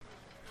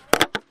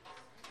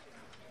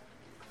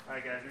All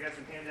right, guys, we got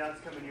some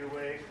handouts coming your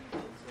way, so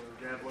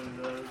grab one of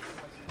those.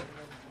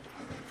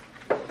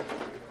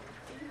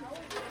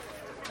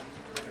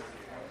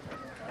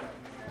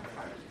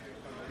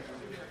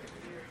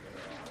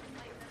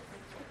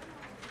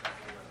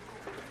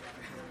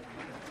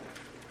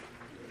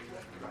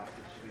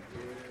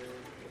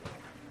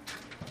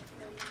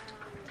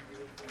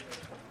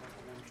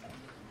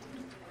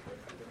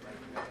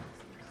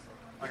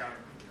 I got it.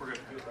 We're good.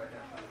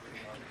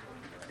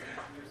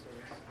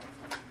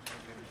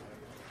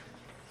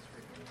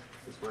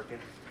 Is this working?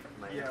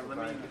 Yeah, let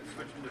me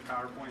switch into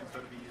PowerPoint so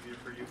it'll be easier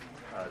for you.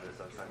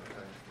 Just outside the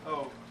time.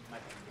 Oh, I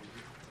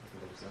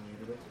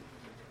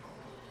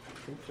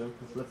think so.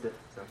 Let's lift it.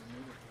 So,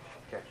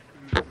 okay.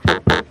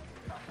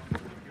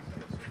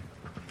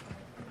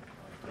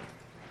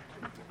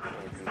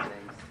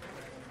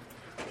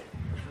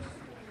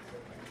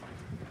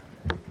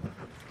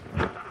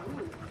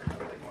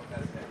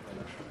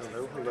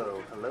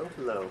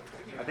 Hello.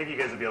 I think you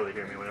guys will be able to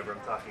hear me whenever I'm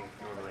talking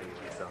normally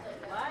anyway, so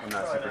I'm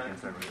not super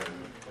concerned with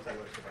that.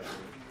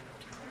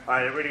 All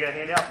right, everybody got a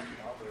handout?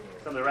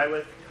 Something to write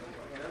with?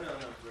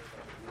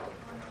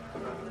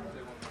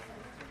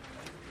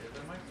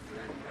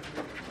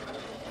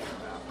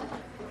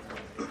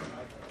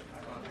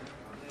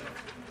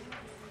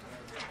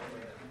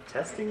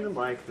 Testing the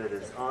mic that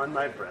is on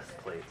my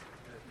breastplate.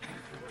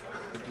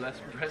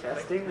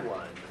 Testing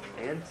 1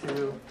 and 2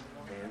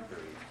 and 3.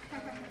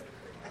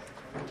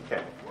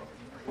 Okay.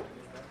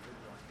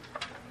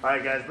 All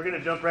right, guys, we're going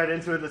to jump right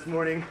into it this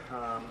morning.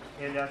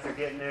 Handouts are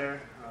getting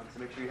there, so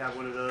make sure you have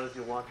one of those.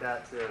 You'll want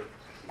that to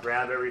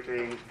grab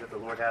everything that the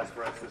Lord has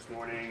for us this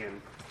morning,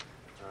 and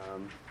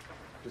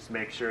just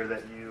make sure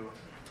that you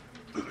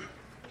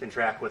can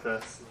track with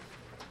us.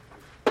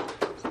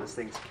 So this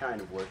thing's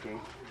kind of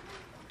working.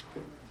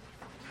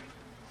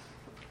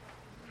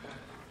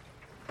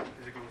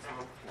 is it going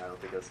slow? I don't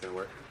think that's going to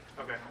work.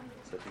 Okay.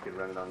 So if you could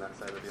run it on that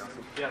side, that'd be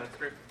awesome. Yeah, that's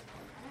great.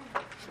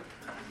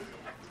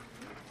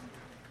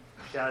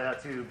 Shout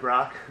out to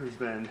Brock, who's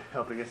been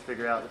helping us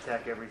figure out the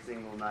tech every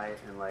single night,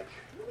 and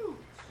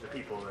the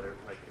people that are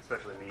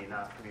especially me,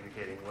 not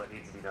communicating what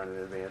needs to be done in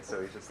advance.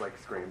 So he's just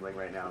scrambling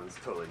right now, and it's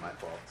totally my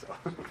fault. So,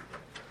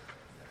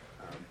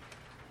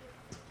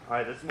 all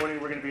right, this morning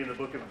we're going to be in the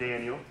book of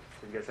Daniel.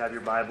 So you guys have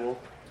your Bible,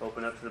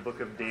 open up to the book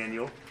of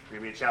Daniel. We're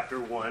going to be in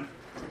chapter 1.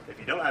 If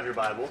you don't have your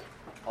Bible,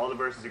 all the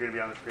verses are going to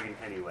be on the screen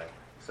anyway.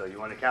 So you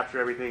want to capture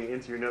everything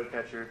into your note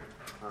catcher.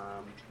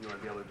 You want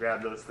to be able to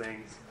grab those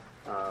things.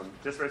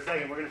 Just for a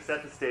second, we're going to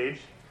set the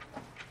stage.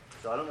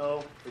 So I don't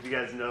know if you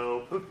guys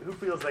know, who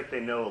feels like they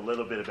know a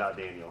little bit about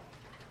Daniel?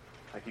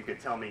 Like you could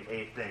tell me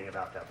a thing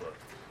about that book.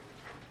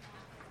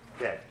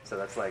 Okay, so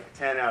that's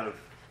 10 out of,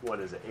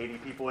 80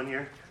 people in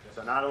here?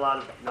 So not a lot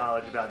of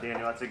knowledge about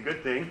Daniel. That's a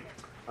good thing.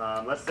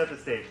 Let's set the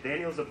stage.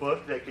 Daniel's a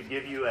book that could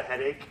give you a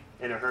headache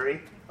in a hurry.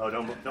 Oh,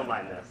 don't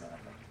mind this.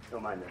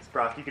 Don't mind this.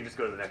 Brock, you can just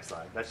go to the next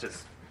slide. That's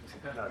just...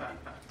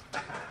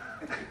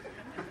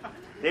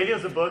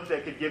 Daniel's a book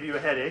that could give you a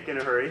headache in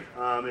a hurry.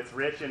 It's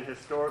rich in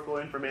historical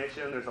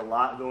information. There's a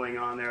lot going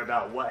on there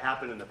about what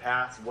happened in the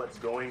past, what's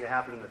going to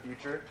happen in the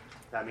future.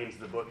 That means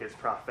the book is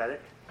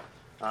prophetic.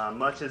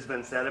 Much has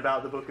been said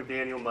about the book of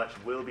Daniel. Much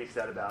will be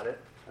said about it.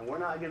 And we're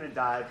not going to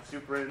dive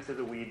super into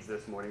the weeds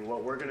this morning.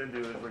 What we're going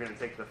to do is we're going to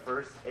take the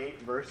first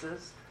 8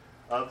 verses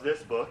of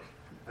this book,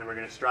 and we're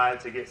going to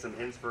strive to get some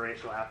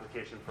inspirational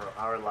application for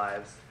our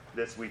lives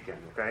this weekend,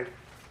 okay?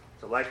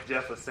 So like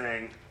Jeff was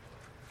saying,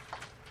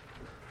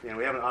 we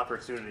have an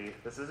opportunity.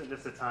 This isn't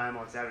just a time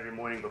on Saturday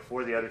morning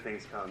before the other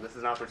things come. This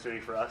is an opportunity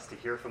for us to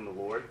hear from the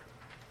Lord.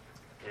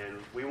 And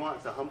we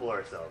want to humble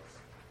ourselves.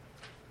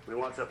 We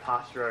want to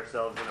posture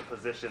ourselves in a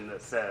position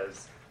that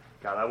says,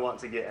 God, I want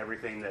to get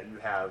everything that you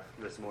have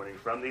this morning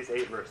from these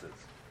 8 verses.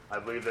 I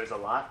believe there's a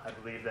lot. I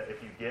believe that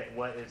if you get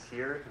what is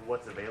here and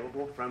what's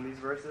available from these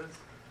verses,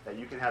 that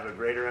you can have a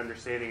greater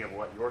understanding of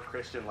what your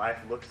Christian life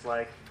looks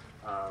like,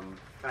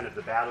 kind of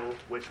the battle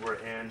which we're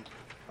in.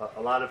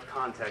 A lot of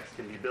context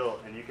can be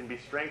built, and you can be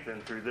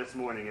strengthened through this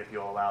morning if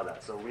you'll allow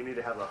that. So we need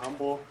to have a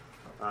humble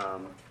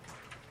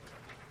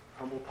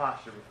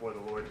posture before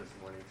the Lord this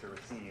morning to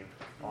receive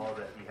all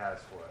that he has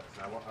for us.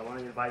 And I want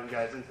to invite you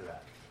guys into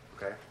that,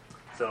 okay?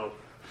 So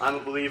I'm a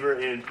believer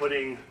in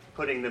putting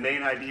the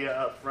main idea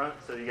up front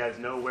so you guys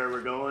know where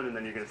we're going, and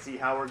then you're going to see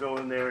how we're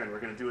going there, and we're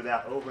going to do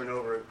that over and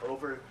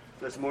over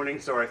this morning.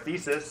 So our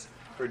thesis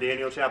for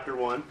Daniel chapter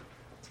 1,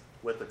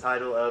 with the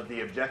title of The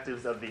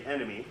Objectives of the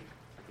Enemy,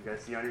 you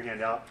guys see on your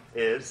handout,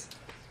 is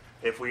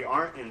if we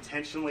aren't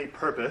intentionally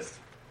purposed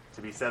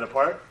to be set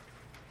apart,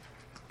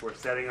 we're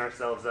setting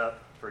ourselves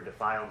up for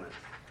defilement.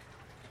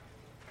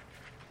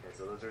 Okay,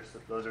 so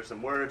those are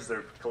some words.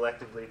 They're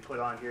collectively put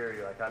on here.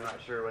 You're like, I'm not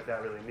sure what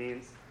that really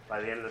means. By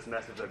the end of this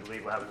message, I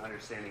believe we'll have an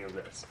understanding of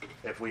this.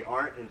 If we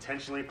aren't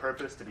intentionally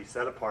purposed to be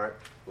set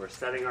apart, we're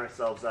setting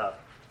ourselves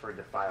up for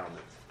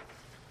defilement.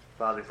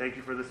 Father, thank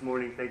you for this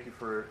morning. Thank you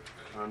for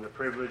the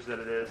privilege that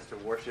it is to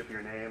worship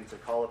your name, to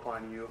call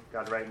upon you.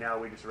 God, right now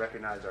we just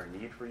recognize our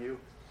need for you.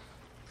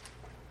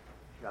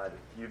 God,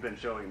 you've been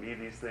showing me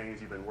these things.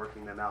 You've been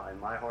working them out in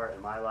my heart,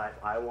 in my life.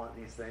 I want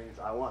these things.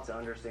 I want to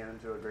understand them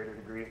to a greater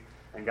degree.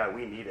 And God,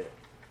 we need it.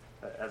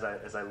 As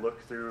I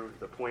look through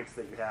the points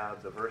that you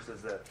have, the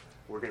verses that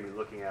we're going to be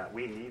looking at,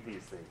 we need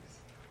these things.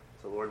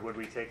 So Lord, would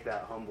we take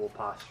that humble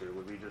posture?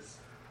 Would we just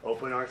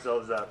open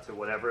ourselves up to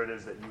whatever it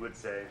is that you would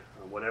say,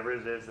 whatever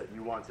it is that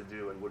you want to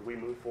do, and would we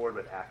move forward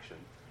with action?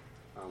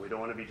 We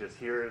don't want to be just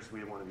hearers.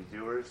 We want to be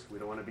doers. We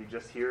don't want to be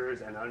just hearers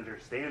and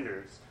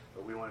understanders,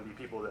 but we want to be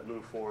people that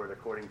move forward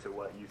according to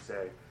what you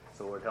say.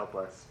 So Lord, help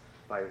us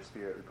by your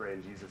Spirit. We pray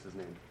in Jesus'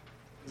 name.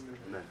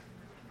 Amen.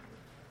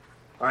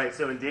 All right,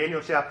 so in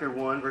Daniel chapter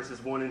 1,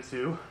 verses 1 and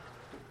 2,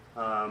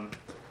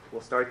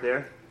 we'll start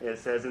there. It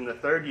says, in the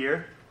 3rd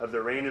year of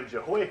the reign of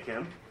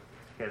Jehoiakim,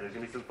 okay, there's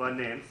going to be some fun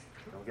names.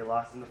 Don't get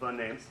lost in the fun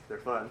names. They're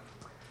fun.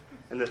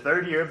 In the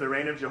 3rd year of the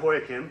reign of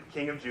Jehoiakim,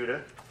 king of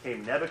Judah,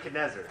 came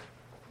Nebuchadnezzar,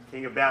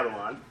 king of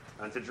Babylon,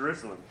 unto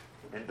Jerusalem,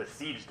 and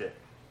besieged it.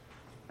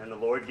 And the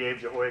Lord gave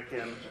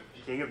Jehoiakim,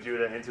 king of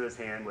Judah, into his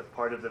hand with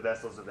part of the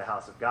vessels of the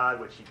house of God,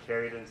 which he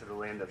carried into the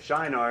land of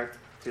Shinar,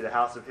 to the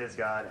house of his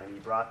God, and he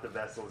brought the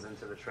vessels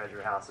into the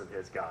treasure house of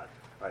his God.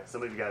 All right,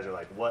 some of you guys are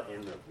like, what in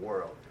the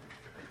world?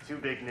 2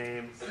 big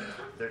names.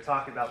 They're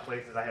talking about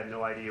places I have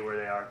no idea where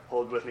they are.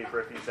 Hold with me for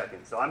a few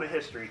seconds. So I'm a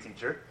history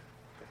teacher,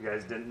 if you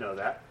guys didn't know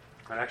that.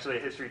 I'm actually a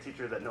history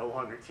teacher that no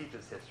longer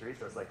teaches history,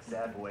 so it's like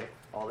sad boy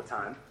all the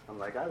time. I'm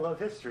like, I love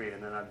history,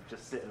 and then I'm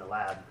just sitting in a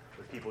lab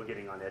with people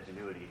getting on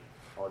Edgenuity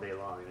all day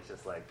long, and it's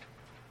just like,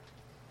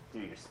 do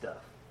your stuff.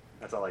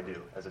 That's all I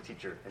do as a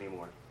teacher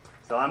anymore.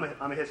 So I'm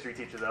a history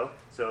teacher, though,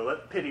 so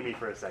pity me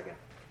for a second.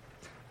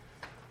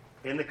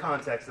 In the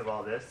context of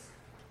all this,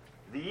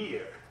 the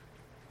year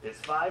is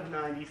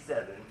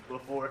 597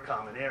 before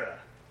Common Era.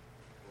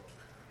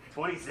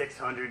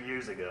 2,600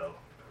 years ago.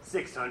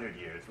 600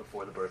 years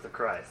before the birth of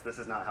Christ. This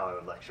is not how I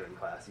would lecture in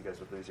class. You guys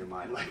would lose your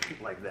mind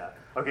like that.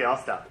 Okay, I'll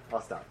stop.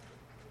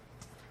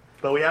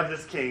 But we have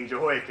this king,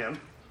 Jehoiakim,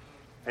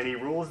 and he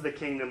rules the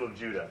kingdom of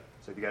Judah.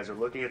 So if you guys are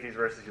looking at these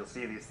verses, you'll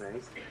see these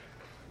things.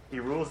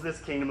 He rules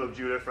this kingdom of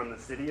Judah from the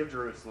city of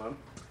Jerusalem,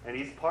 and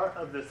he's part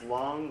of this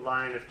long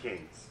line of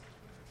kings.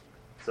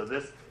 So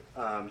this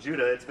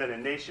Judah, it's been a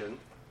nation.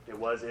 It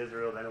was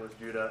Israel, then it was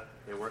Judah.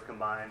 They were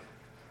combined.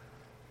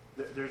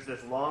 There's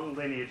this long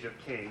lineage of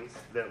kings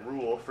that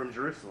rule from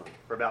Jerusalem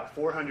for about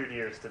 400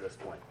 years to this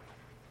point.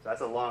 So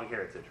that's a long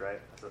heritage, right?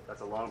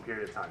 That's a long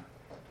period of time.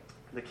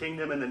 The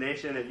kingdom and the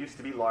nation, it used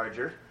to be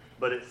larger,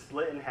 but it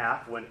split in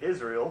half when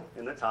Israel,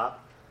 in the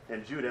top,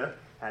 and Judah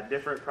had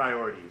different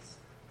priorities.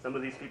 Some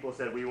of these people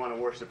said, we want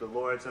to worship the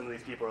Lord. Some of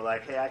these people are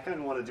like, hey, I kind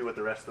of want to do what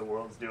the rest of the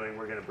world's doing.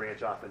 We're going to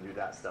branch off and do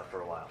that stuff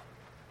for a while.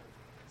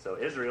 So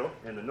Israel,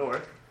 in the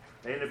north,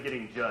 they end up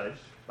getting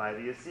judged by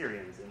the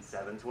Assyrians in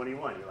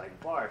 721. You're like,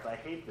 Barf, I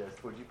hate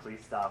this. Would you please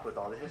stop with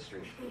all the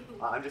history?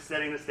 I'm just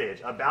setting the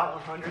stage. About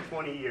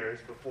 120 years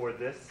before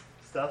this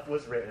stuff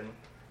was written,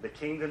 the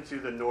kingdom to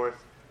the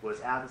north was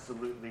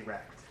absolutely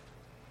wrecked.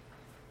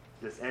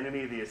 This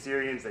enemy, the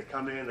Assyrians, they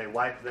come in, they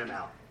wipe them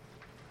out.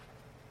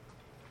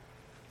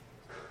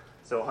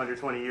 So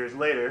 120 years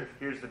later,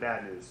 here's the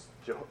bad news.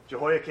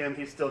 Jehoiakim,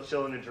 he's still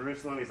chilling in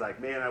Jerusalem. He's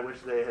like, man, I wish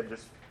they had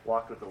just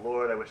walked with the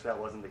Lord. I wish that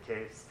wasn't the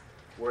case.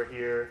 We're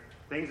here.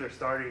 Things are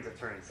starting to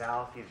turn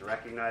south. He's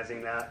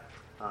recognizing that.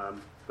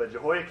 But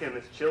Jehoiakim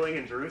is chilling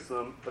in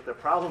Jerusalem. But the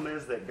problem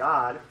is that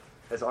God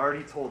has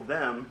already told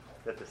them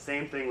that the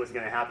same thing was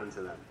going to happen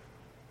to them.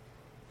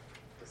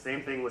 The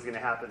same thing was going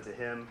to happen to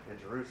him in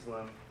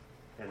Jerusalem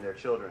and their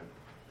children.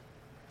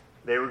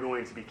 They were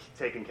going to be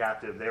taken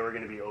captive. They were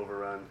going to be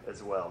overrun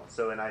as well.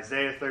 So in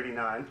Isaiah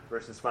 39,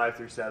 verses 5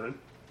 through 7,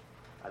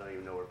 I don't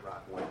even know where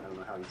Brock went. I don't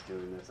know how he's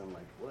doing this. I'm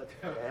like, what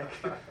the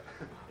heck?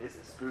 This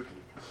is spooky.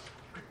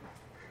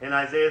 In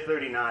Isaiah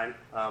 39,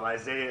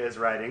 Isaiah is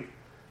writing,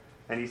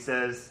 and he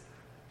says,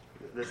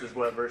 this is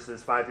what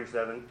verses 5 through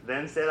 7.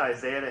 Then said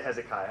Isaiah to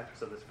Hezekiah,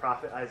 so this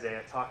prophet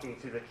Isaiah talking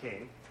to the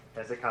king,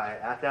 Hezekiah,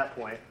 at that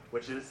point,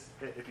 which is,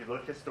 if you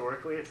look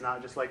historically, it's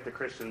not just like the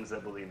Christians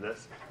that believe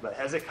this, but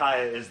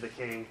Hezekiah is the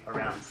king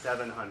around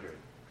 700,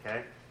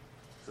 okay?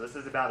 So this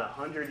is about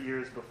 100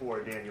 years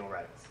before Daniel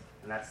writes,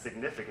 and that's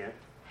significant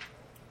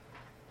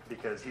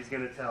because he's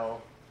going to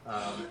tell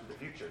the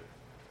future.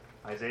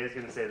 Isaiah is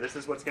going to say, this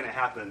is what's going to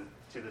happen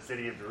to the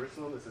city of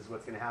Jerusalem. This is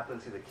what's going to happen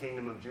to the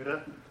kingdom of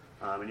Judah.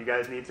 And you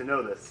guys need to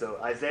know this. So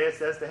Isaiah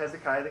says to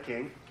Hezekiah the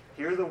king,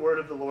 hear the word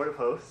of the Lord of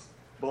hosts.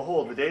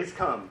 Behold, the days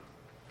come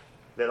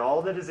that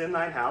all that is in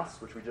thine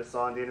house, which we just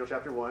saw in Daniel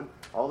chapter 1,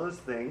 all those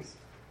things,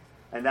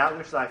 and that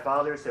which thy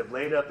fathers have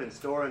laid up in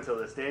store until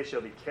this day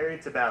shall be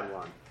carried to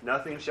Babylon.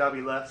 Nothing shall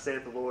be left,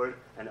 saith the Lord,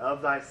 and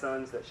of thy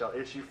sons that shall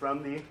issue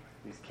from thee,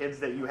 these kids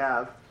that you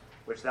have,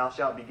 which thou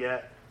shalt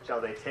beget, shall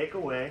they take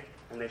away,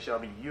 and they shall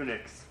be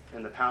eunuchs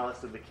in the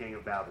palace of the king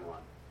of Babylon.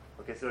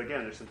 Okay, so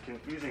again, there's some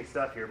confusing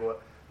stuff here,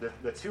 but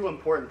the 2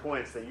 important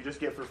points that you just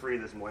get for free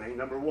this morning,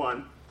 number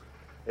 1,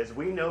 is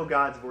we know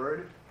God's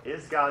word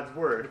is God's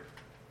word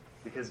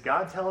because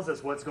God tells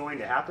us what's going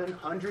to happen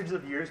hundreds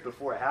of years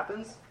before it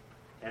happens,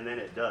 and then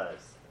it does.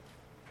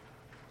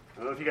 I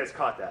don't know if you guys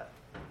caught that.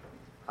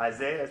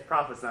 Isaiah is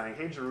prophesying,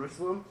 hey,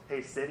 Jerusalem,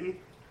 hey, city,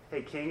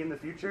 hey, king in the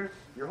future,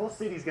 your whole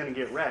city's going to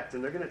get wrecked,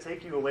 and they're going to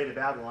take you away to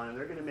Babylon, and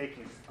they're going to make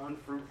you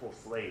unfruitful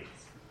slaves.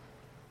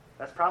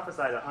 That's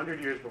prophesied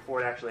 100 years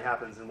before it actually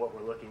happens in what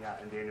we're looking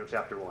at in Daniel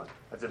chapter 1.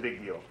 That's a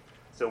big deal.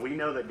 So we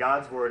know that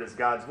God's word is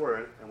God's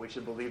word, and we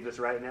should believe this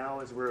right now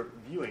as we're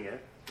viewing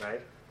it,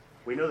 right?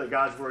 We know that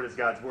God's word is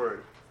God's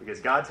word because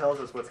God tells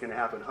us what's going to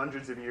happen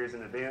hundreds of years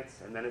in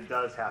advance, and then it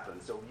does happen.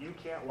 So you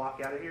can't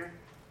walk out of here.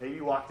 Maybe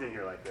you walked in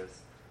here like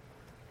this.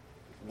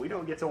 We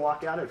don't get to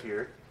walk out of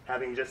here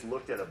having just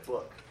looked at a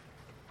book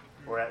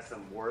or at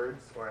some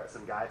words or at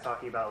some guy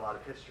talking about a lot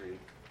of history.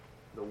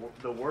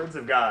 The words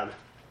of God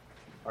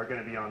are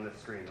going to be on this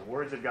screen. The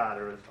words of God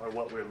are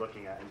what we're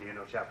looking at in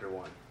Daniel chapter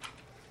 1.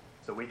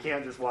 So we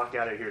can't just walk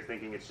out of here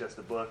thinking it's just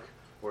a book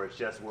or it's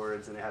just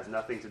words and it has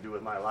nothing to do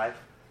with my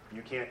life.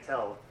 You can't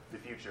tell the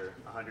future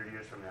 100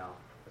 years from now,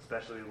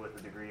 especially with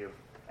the degree of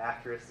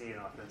accuracy and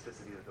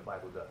authenticity that the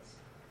Bible does.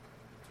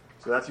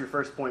 So that's your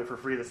first point for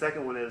free. The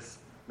second one is,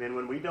 man,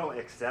 when we don't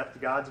accept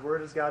God's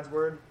word as God's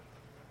word,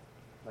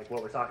 like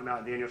what we're talking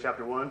about in Daniel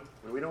chapter 1,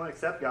 when we don't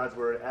accept God's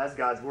word as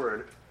God's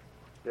word,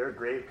 there are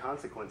grave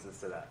consequences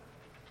to that.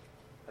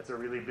 That's a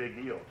really big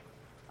deal.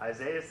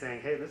 Isaiah is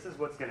saying, hey, this is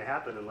what's going to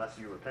happen unless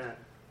you repent.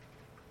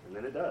 And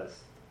then it does.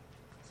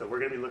 So we're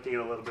going to be looking at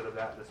a little bit of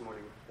that this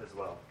morning as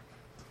well.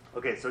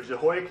 Okay, so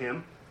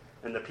Jehoiakim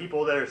and the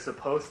people that are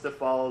supposed to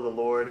follow the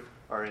Lord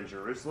are in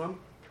Jerusalem.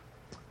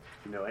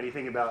 If you know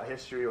anything about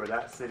history or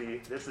that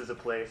city, this is a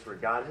place where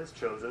God has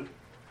chosen,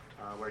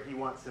 where he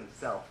wants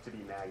himself to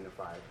be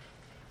magnified.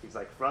 He's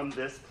like, from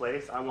this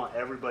place, I want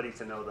everybody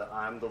to know that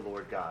I'm the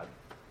Lord God.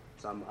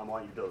 So I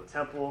want you to build a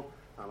temple.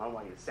 I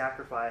want you to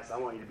sacrifice. I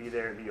want you to be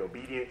there and be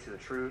obedient to the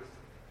truth.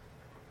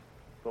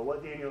 But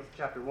what Daniel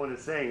chapter 1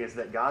 is saying is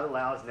that God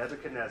allows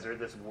Nebuchadnezzar,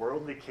 this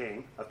worldly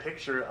king, a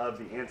picture of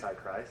the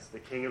Antichrist, the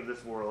king of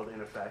this world,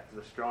 in effect,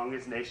 the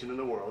strongest nation in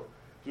the world.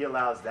 He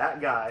allows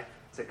that guy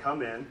to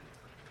come in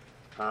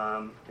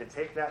and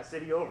take that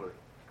city over.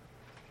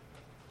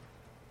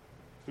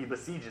 He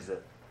besieges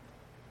it.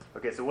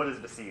 Okay, so what is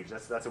besiege?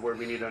 That's a word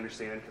we need to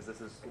understand because this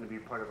is going to be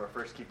part of our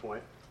first key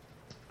point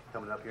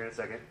coming up here in a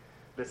second.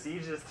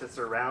 Besiege is to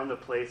surround a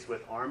place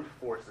with armed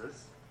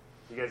forces.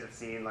 You guys have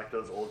seen like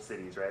those old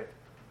cities, right?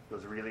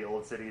 Those really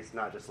old cities,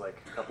 not just like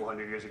a couple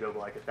hundred years ago, but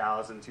like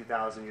 1,000,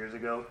 2,000 years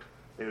ago.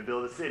 They would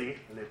build a city,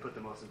 and they'd put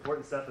the most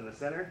important stuff in the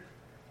center,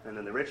 and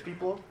then the rich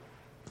people,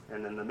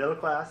 and then the middle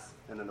class,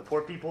 and then the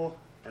poor people,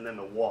 and then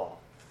the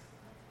wall.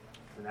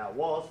 And that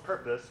wall's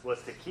purpose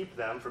was to keep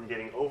them from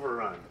getting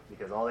overrun,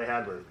 because all they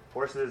had were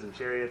horses and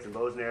chariots and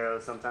bows and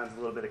arrows, sometimes a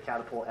little bit of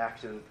catapult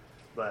action.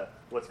 But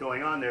what's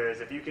going on there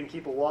is if you can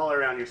keep a wall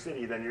around your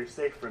city, then you're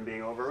safe from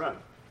being overrun.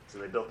 So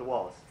they built the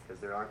walls,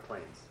 because there aren't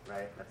plains,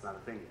 right? That's not a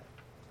thing yet.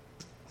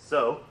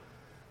 So,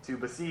 to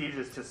besiege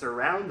is to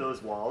surround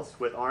those walls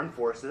with armed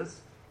forces,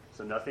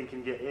 so nothing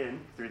can get in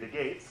through the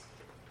gates.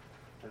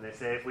 And they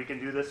say if we can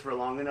do this for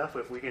long enough,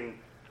 if we can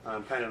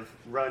kind of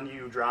run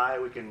you dry,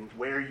 we can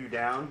wear you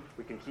down,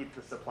 we can keep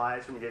the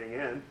supplies from getting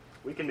in,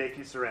 we can make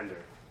you surrender.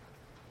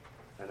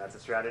 And that's a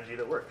strategy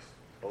that works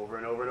over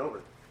and over and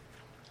over.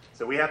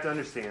 So we have to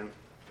understand,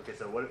 okay,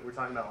 so what we're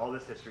talking about all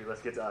this history,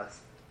 let's get to us.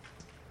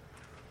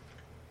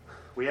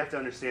 We have to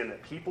understand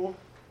that people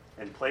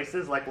and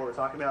places like what we're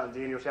talking about in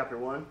Daniel chapter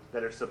 1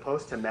 that are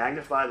supposed to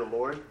magnify the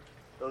Lord,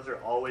 those are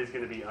always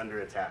going to be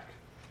under attack.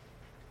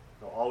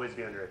 They'll always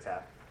be under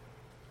attack.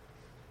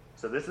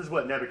 So this is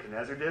what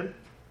Nebuchadnezzar did.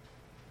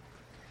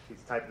 He's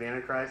the type of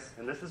Antichrist,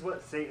 and this is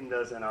what Satan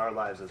does in our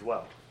lives as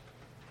well.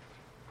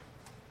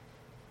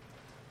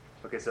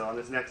 Okay, so on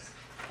this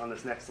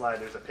next slide,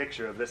 there's a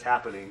picture of this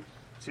happening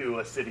to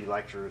a city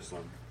like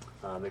Jerusalem.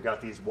 They've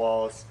got these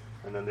walls,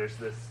 and then there's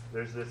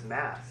this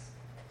mass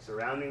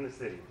surrounding the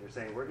city. They're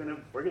saying, we're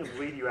gonna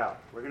bleed you out.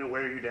 We're gonna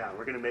wear you down.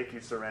 We're gonna make you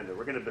surrender.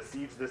 We're gonna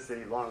besiege this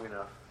city long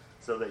enough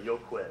so that you'll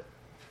quit.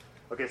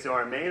 Okay, so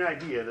our main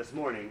idea this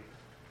morning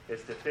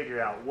is to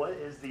figure out what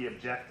is the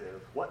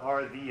objective, what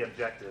are the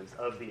objectives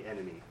of the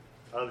enemy,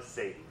 of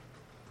Satan.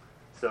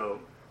 So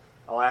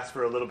I'll ask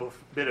for a little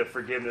bit of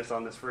forgiveness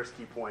on this first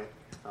key point.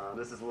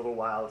 This is a little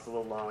wild, it's a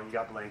little long, you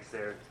got blanks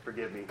there.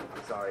 Forgive me,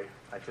 I'm sorry,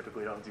 I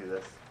typically don't do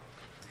this.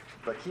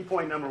 But key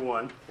point number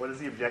 1, what is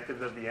the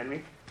objective of the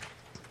enemy?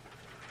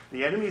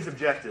 The enemy's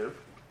objective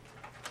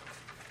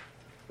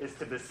is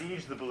to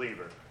besiege the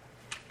believer,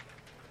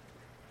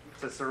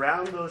 to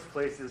surround those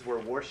places where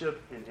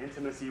worship and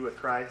intimacy with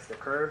Christ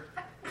occur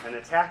and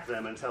attack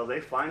them until they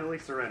finally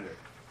surrender.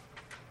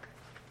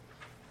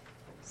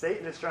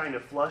 Satan is trying to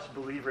flush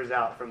believers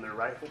out from their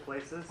rightful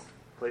places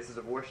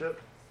of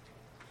worship,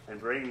 and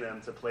bring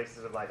them to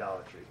places of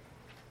idolatry.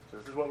 So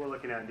this is what we're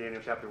looking at in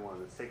Daniel chapter 1.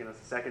 It's taken us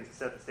a second to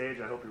set the stage,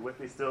 and I hope you're with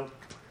me still.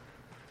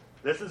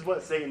 This is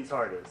what Satan's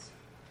heart is.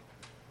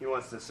 He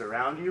wants to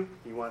surround you.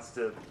 He wants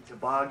to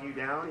bog you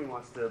down. He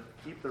wants to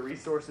keep the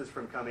resources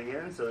from coming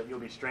in so that you'll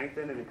be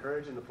strengthened and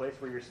encouraged in the place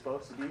where you're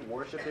supposed to be,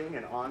 worshiping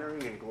and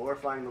honoring and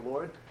glorifying the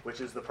Lord,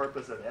 which is the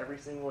purpose of every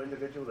single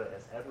individual that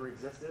has ever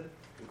existed,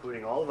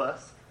 including all of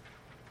us.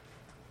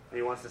 And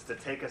he wants us to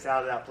take us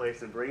out of that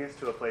place and bring us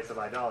to a place of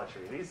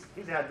idolatry. And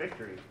he's had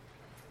victory,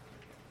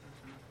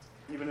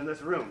 even in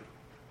this room.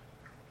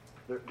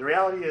 The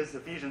reality is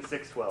Ephesians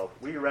 6:12.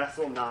 We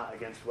wrestle not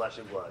against flesh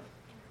and blood.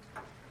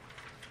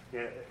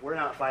 We're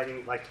not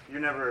fighting, like,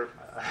 you're never,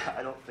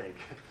 I don't think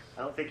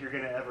you're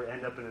going to ever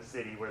end up in a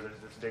city where there's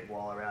this big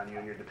wall around you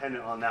and you're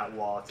dependent on that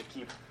wall to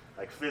keep,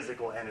 like,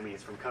 physical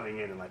enemies from coming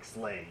in and, like,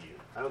 slaying you.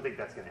 I don't think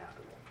that's going to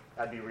happen.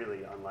 That'd be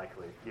really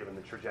unlikely, given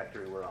the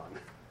trajectory we're on.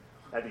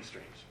 That'd be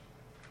strange.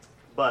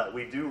 But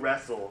we do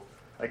wrestle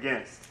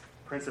against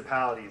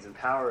principalities and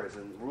powers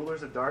and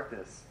rulers of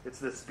darkness. It's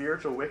the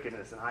spiritual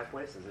wickedness in high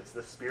places. It's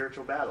the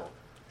spiritual battle.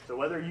 So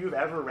whether you've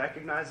ever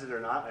recognized it or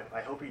not, I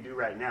hope you do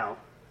right now.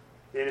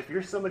 And if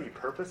you're somebody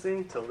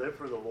purposing to live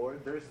for the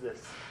Lord, there's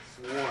this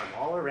swarm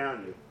all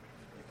around you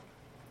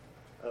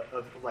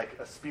of like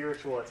a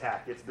spiritual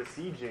attack. It's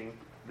besieging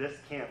this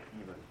camp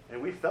even.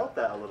 And we felt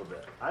that a little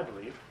bit, I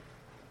believe.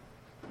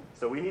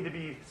 So we need to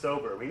be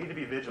sober. We need to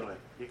be vigilant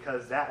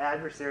because that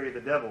adversary, the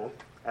devil,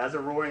 as a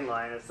roaring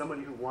lion, is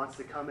somebody who wants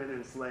to come in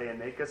and slay and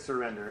make us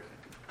surrender.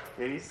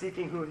 And he's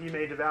seeking who he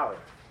may devour.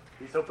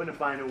 He's hoping to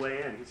find a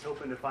way in. He's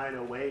hoping to find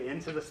a way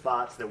into the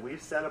spots that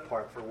we've set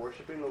apart for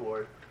worshiping the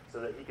Lord so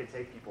that he can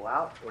take people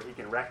out or he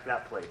can wreck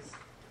that place.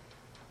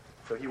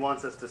 So he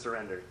wants us to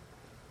surrender.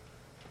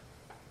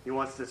 He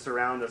wants to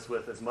surround us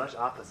with as much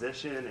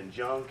opposition and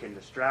junk and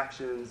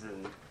distractions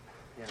and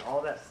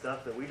all that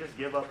stuff that we just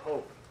give up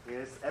hope.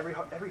 It's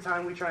every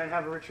time we try and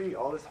have a retreat,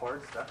 all this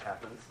hard stuff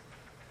happens.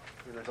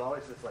 And there's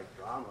always this like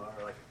drama,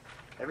 or like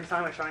every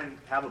time I try and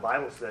have a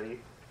Bible study,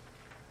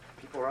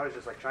 people are always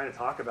just like trying to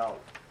talk about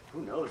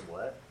who knows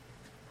what.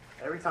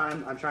 Every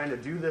time I'm trying to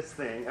do this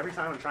thing, every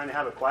time I'm trying to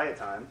have a quiet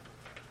time,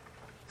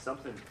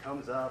 something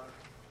comes up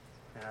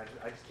and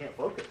I just can't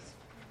focus.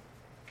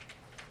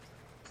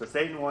 So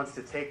Satan wants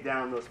to take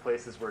down those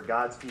places where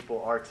God's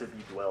people are to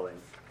be dwelling,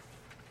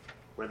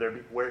 where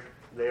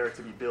they are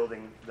to be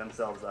building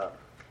themselves up,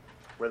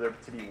 where they're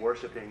to be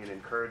worshiping and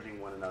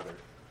encouraging one another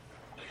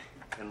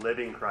and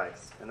living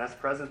Christ. And that's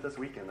present this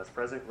weekend. That's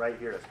present right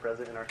here. It's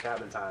present in our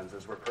cabin times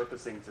as we're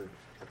purposing to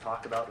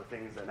talk about the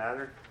things that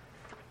matter.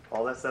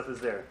 All that stuff is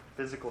there.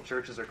 Physical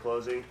churches are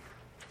closing,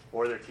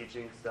 or they're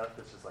teaching stuff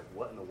that's just like,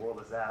 what in the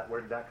world is that?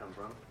 Where did that come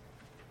from?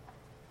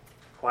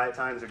 Quiet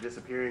times are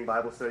disappearing.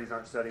 Bible studies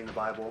aren't studying the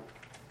Bible.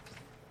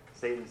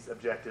 Satan's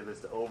objective is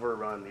to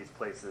overrun these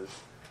places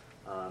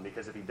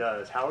because if he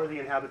does, how are the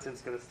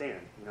inhabitants going to stand?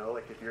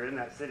 Like if you're in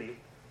that city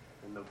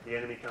and the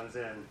enemy comes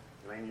in,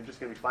 you're just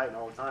going to be fighting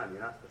all the time.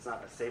 It's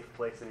not a safe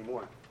place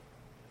anymore.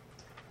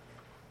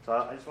 So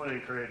I just want to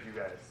encourage you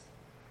guys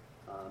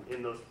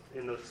in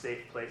those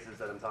safe places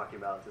that I'm talking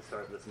about to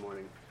start this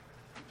morning.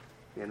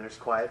 And there's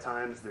quiet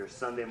times, there's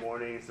Sunday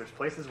mornings, there's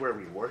places where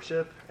we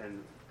worship,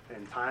 and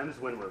times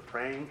when we're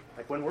praying.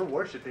 Like when we're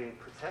worshiping,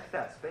 protect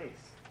that space,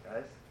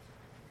 guys.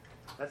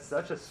 That's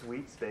such a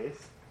sweet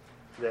space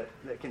that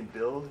can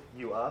build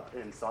you up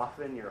and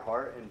soften your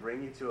heart and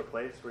bring you to a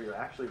place where you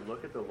actually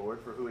look at the Lord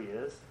for who he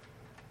is.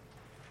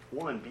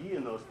 One, be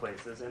in those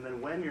places, and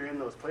then when you're in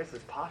those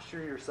places,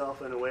 posture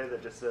yourself in a way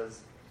that just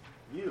says,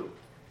 you,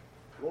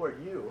 Lord,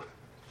 you.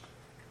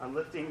 I'm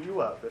lifting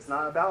you up. It's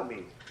not about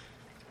me.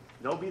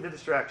 Don't be the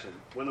distraction.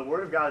 When the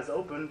Word of God is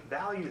open,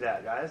 value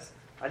that, guys.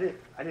 I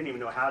didn't even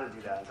know how to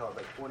do that until I was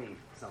like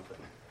 20-something.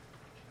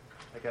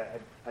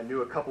 Like I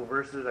knew a couple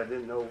verses. I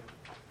didn't know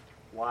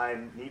why I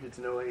needed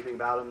to know anything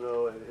about them,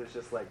 though. It was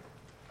just like,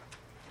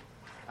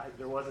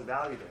 there wasn't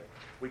value there.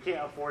 We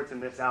can't afford to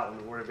miss out when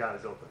the Word of God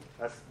is open.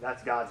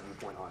 That's God's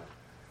viewpoint on it.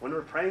 When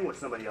we're praying with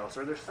somebody else,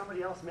 or there's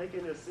somebody else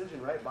making a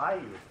decision right by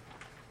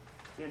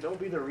you, don't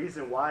be the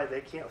reason why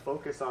they can't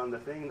focus on the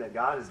thing that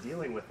God is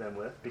dealing with them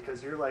with,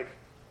 because you're like,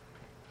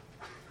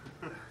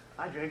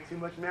 I drank too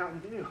much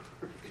Mountain Dew.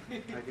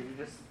 Like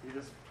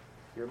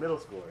you're a middle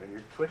schooler and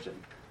you're twitching.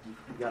 You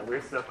got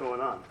weird stuff going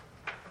on.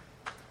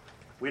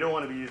 We don't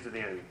want to be used of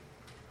the enemy.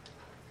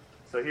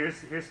 So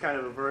here's kind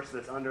of a verse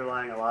that's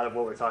underlying a lot of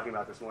what we're talking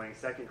about this morning.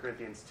 2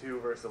 Corinthians 2,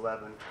 verse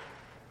 11.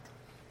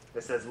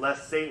 It says,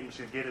 lest Satan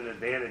should get an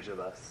advantage of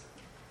us,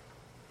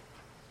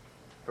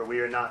 for we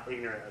are not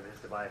ignorant of his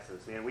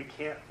devices. And we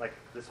can't, like,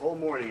 this whole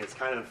morning is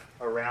kind of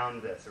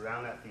around that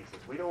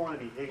thesis. We don't want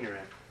to be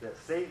ignorant that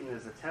Satan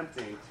is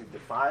attempting to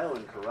defile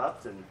and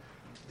corrupt and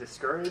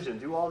discourage and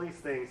do all these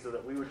things so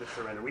that we would just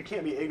surrender. We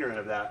can't be ignorant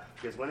of that,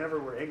 because whenever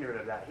we're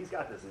ignorant of that, he's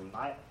got this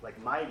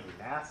mighty,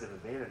 massive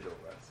advantage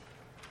over us.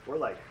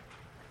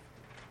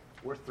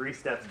 We're 3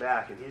 steps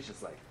back, and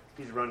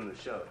he's running the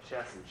show,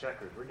 chess and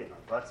checkers. We're getting our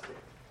butts kicked.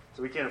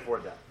 So we can't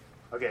afford that.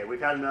 Okay,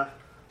 we've had enough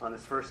on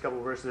this first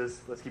couple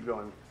verses. Let's keep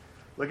going.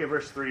 Look at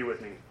verse 3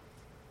 with me.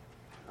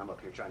 I'm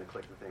up here trying to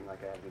click the thing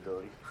like I have the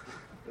ability.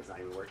 It's not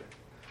even working.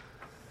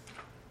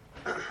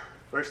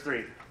 Verse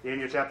 3,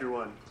 Daniel chapter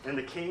 1. And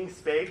the king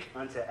spake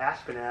unto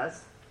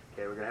Ashpenaz.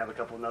 Okay, we're going to have a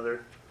couple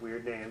other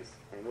weird names.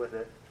 Hang with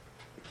it.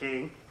 The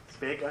king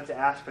spake unto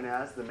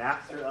Ashpenaz, the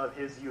master of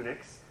his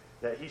eunuchs,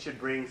 that he should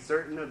bring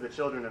certain of the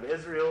children of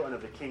Israel and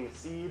of the king's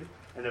seed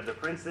and of the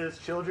princes,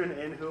 children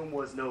in whom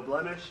was no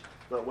blemish,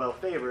 but well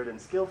favored, and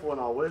skillful in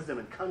all wisdom,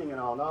 and cunning in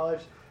all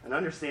knowledge, and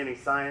understanding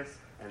science,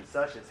 and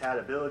such as had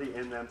ability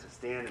in them to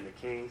stand in the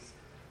king's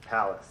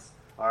palace.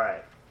 All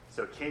right,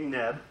 so King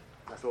Neb,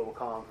 that's what we'll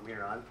call him from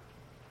here on.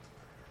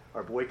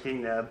 Our boy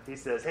King Neb, he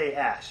says, hey,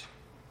 Ash,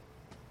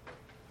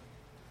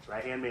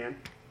 right-hand man,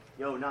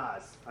 yo,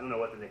 Nas. I don't know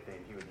what the nickname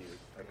he would use.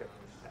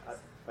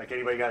 Like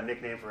anybody got a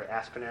nickname for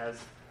Ashpenaz?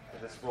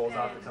 It just rolls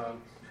off the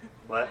tongue.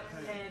 What?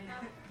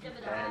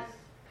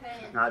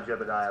 Jebediah. Not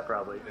Jebediah,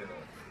 probably.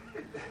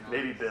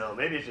 Maybe Bill.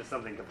 Maybe it's just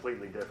something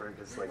completely different.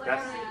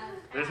 Because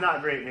there's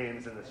not great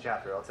names in this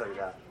chapter. I'll tell you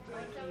that.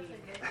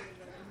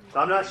 So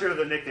I'm not sure of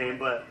the nickname,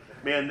 but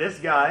man, this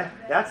guy,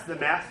 that's the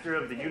master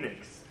of the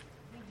eunuchs.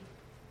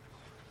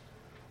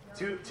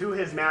 To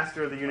his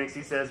master of the eunuchs,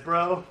 he says,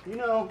 bro, you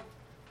know,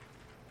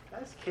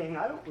 as king,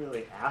 I don't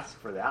really ask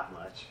for that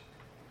much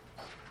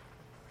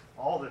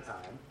all the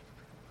time.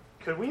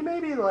 Could we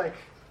maybe, like,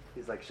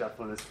 he's like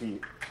shuffling his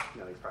feet.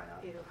 No, he's probably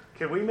not. Ew.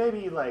 Could we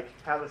maybe, like,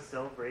 have a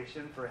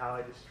celebration for how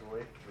I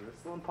destroyed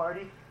Jerusalem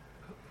party?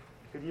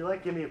 Could you,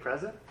 like, give me a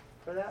present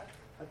for that?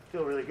 I'd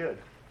feel really good.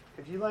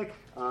 Could you, like,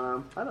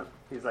 I don't,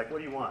 he's like, what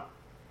do you want?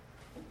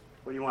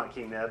 What do you want,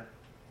 King Neb?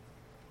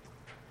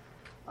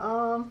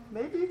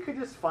 Maybe you could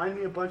just find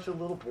me a bunch of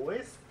little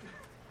boys.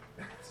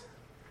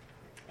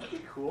 That'd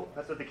be cool.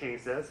 That's what the king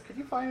says. Could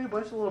you find me a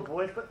bunch of little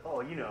boys? But,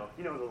 oh, you know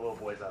the little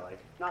boys I like.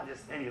 Not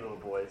just any little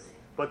boys,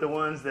 but the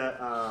ones that,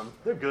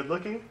 they're good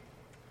looking.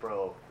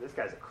 Bro, this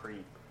guy's a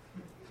creep.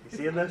 You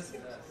seeing this?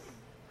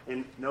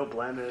 And no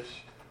blemish.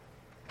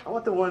 I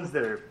want the ones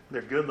that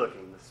they're good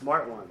looking, the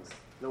smart ones,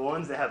 the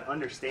ones that have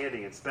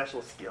understanding and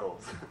special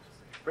skills.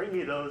 Bring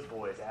me those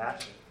boys,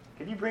 Ash.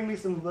 Could you bring me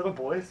some little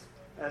boys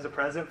as a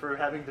present for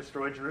having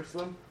destroyed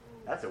Jerusalem?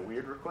 That's a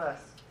weird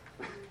request.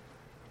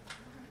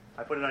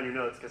 I put it on your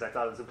notes because I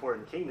thought it was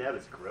important. King Neb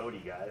is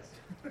grody, guys.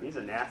 He's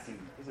a nasty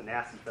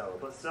fellow.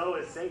 But so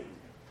is Satan.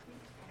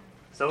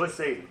 So is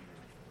Satan.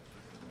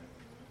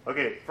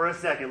 Okay, for a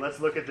second, let's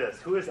look at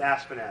this. Who is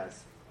Ashpenaz?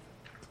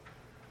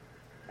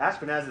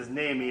 Ashpenaz's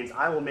name means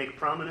I will make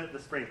prominent the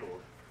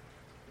sprinkled.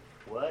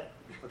 What?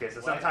 Okay, so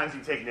sometimes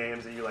you take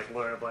names and you like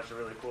learn a bunch of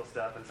really cool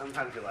stuff, and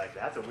sometimes you're like,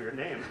 that's a weird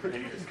name, and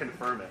you just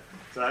confirm it.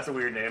 So that's a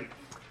weird name.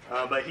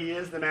 But he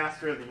is the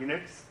master of the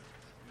eunuchs.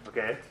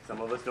 Okay,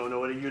 some of us don't know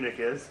what a eunuch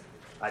is.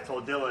 I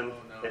told Dylan,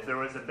 if there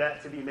was a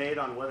bet to be made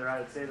on whether I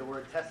would say the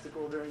word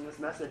testicle during this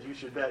message, you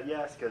should bet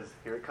yes, because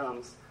here it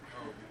comes.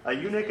 A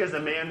eunuch is a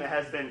man that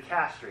has been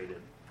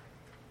castrated.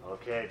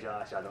 Okay,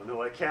 Josh, I don't know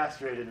what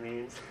castrated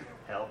means.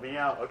 Help me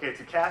out. Okay,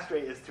 to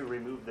castrate is to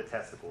remove the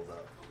testicles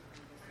up.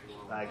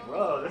 Like,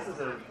 bro, this is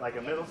like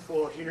a middle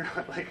school junior.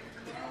 Like,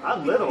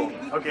 I'm little.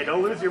 Okay,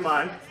 don't lose your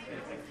mind.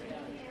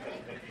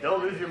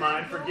 Don't lose your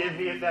mind. Forgive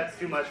me if that's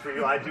too much for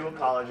you. I do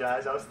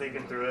apologize. I was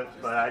thinking through it,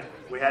 but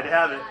we had to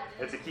have it.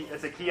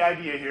 It's a key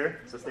idea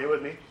here, so stay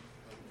with me.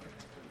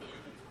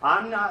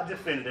 I'm not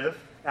definitive,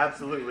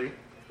 absolutely,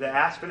 that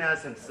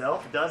Ashpenaz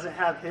himself doesn't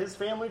have his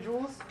family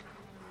jewels.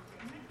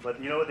 But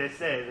you know what they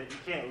say, that you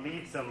can't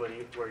lead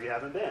somebody where you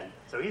haven't been.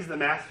 So he's the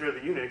master of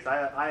the eunuchs.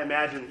 I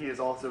imagine he has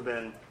also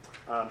been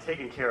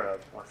taken care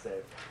of, I'll say.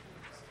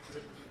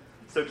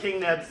 So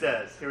King Neb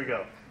says, here we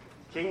go.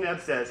 King Neb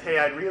says, hey,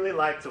 I'd really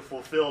like to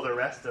fulfill the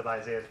rest of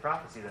Isaiah's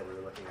prophecy that we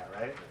were looking at,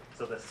 right?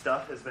 So the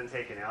stuff has been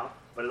taken out,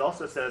 but it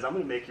also says, I'm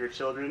going to make your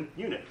children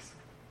eunuchs.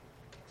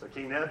 So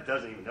King Neb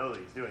doesn't even know that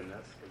he's doing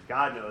this, because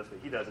God knows, but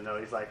he doesn't know.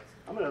 He's like,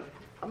 I'm going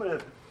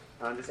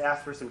to just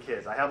ask for some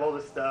kids. I have all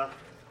this stuff.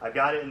 I've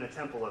got it in the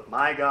temple of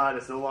my God.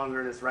 It's no longer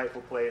in its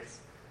rightful place,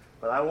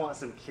 but I want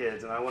some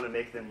kids, and I want to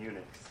make them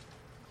eunuchs.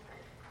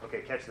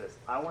 Okay, catch this.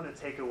 I want to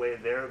take away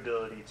their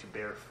ability to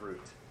bear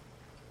fruit.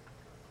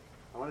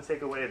 I want to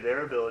take away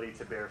their ability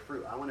to bear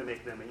fruit. I want to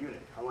make them a eunuch.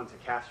 I want to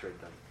castrate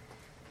them.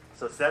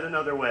 So said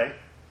another way,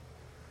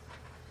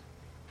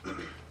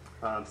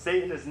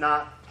 Satan is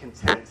not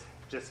content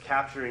just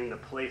capturing the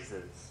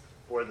places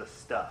or the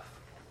stuff.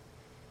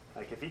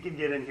 Like if he can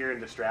get in here and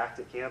distract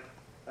at camp,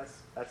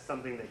 that's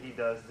something that he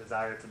does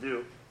desire to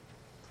do.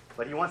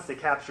 But he wants to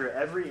capture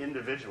every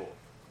individual.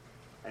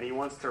 And he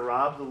wants to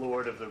rob the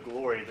Lord of the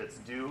glory that's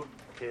due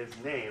his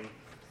name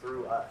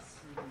through us.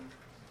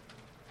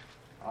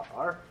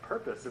 Our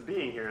purpose of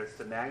being here is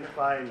to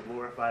magnify and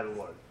glorify the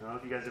Lord. I don't know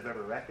if you guys have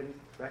ever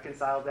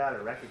reconciled that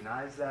or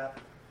recognized that,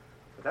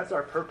 but that's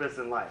our purpose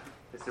in life,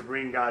 is to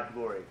bring God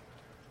glory.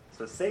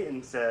 So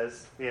Satan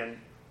says, man,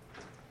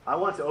 I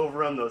want to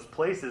overrun those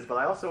places, but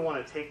I also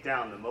want to take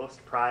down the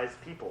most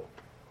prized people.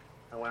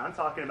 And when I'm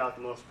talking about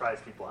the most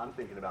prized people, I'm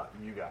thinking about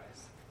you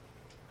guys.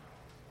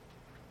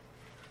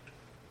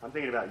 I'm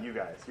thinking about you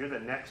guys. You're the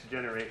next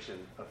generation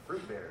of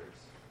fruit bearers.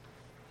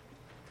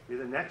 You're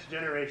the next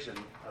generation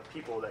of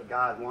people that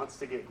God wants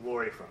to get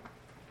glory from.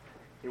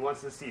 He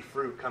wants to see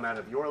fruit come out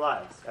of your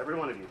lives, every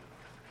one of you.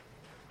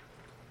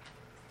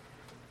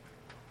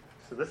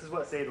 So this is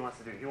what Satan wants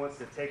to do. He wants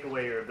to take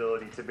away your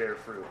ability to bear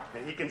fruit.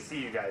 And he can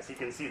see you guys. He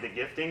can see the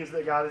giftings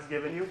that God has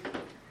given you.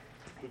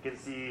 He can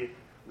see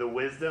the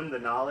wisdom, the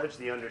knowledge,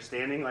 the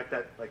understanding like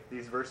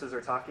these verses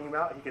are talking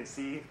about. He can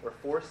see or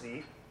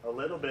foresee a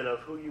little bit of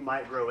who you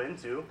might grow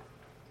into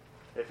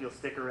if you'll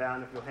stick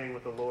around, if you'll hang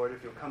with the Lord,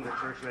 if you'll come to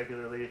church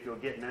regularly, if you'll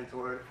get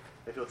mentored,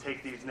 if you'll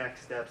take these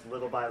next steps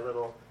little by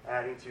little,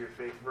 adding to your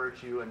faith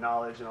virtue and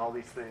knowledge and all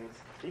these things.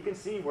 He can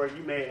see where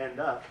you may end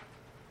up.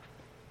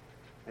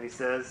 And he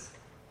says,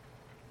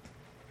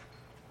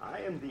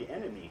 I am the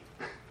enemy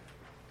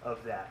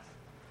of that.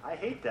 I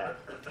hate that.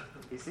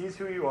 He sees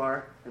who you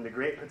are and the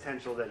great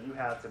potential that you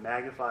have to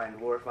magnify and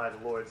glorify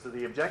the Lord. So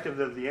the objective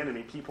of the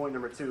enemy, key point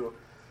number 2,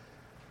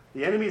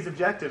 the enemy's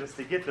objective is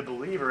to get the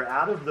believer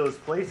out of those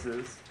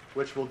places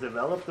which will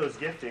develop those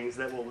giftings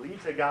that will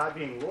lead to God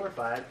being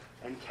glorified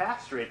and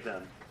castrate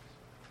them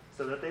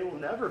so that they will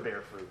never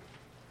bear fruit.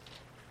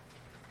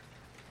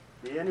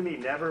 The enemy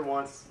never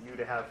wants you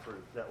to have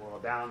fruit that will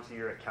abound to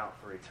your account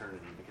for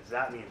eternity, because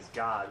that means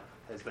God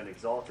has been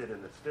exalted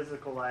in this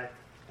physical life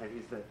and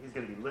he's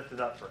going to be lifted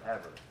up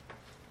forever.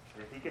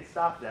 And if he can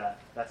stop that,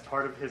 that's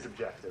part of his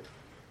objective.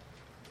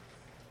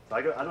 So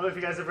I don't know if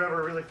you guys have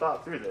ever really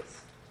thought through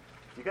this.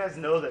 You guys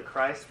know that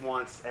Christ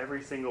wants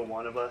every single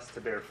one of us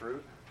to bear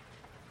fruit?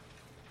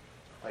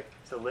 Like,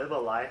 to live a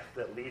life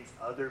that leads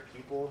other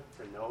people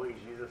to knowing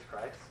Jesus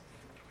Christ?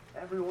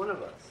 Every one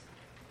of us.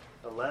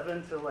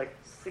 11 to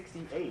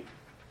 68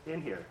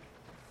 in here.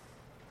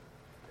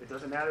 It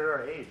doesn't matter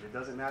our age. It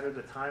doesn't matter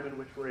the time in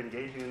which we're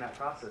engaging in that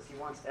process. He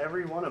wants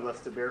every one of us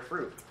to bear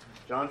fruit.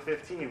 John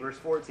 15, verse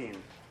 14.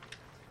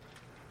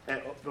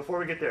 And before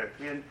we get there,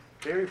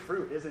 bearing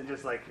fruit isn't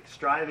just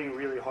striving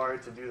really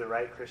hard to do the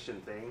right Christian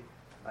thing,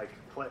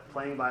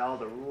 playing by all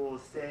the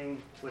rules,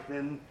 staying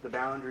within the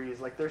boundaries.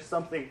 There's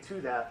something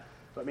to that.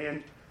 But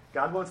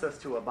God wants us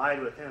to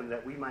abide with him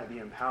that we might be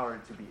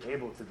empowered to be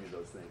able to do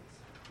those things,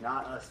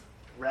 not us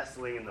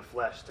wrestling in the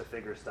flesh to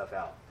figure stuff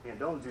out.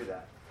 Don't do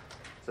that.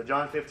 So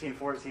John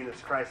 15:14 is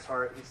Christ's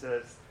heart. He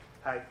says,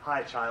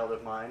 hi, child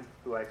of mine,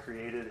 who I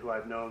created, who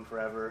I've known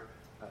forever.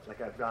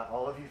 I've got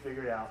all of you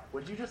figured out.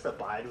 Would you just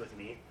abide with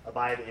me,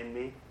 abide in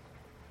me,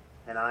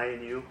 and I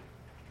in you?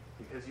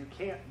 Because you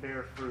can't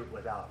bear fruit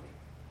without me.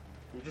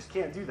 You just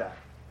can't do that.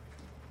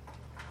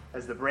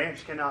 As the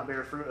branch cannot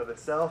bear fruit of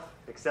itself,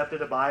 except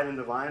it abide in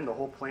the vine, the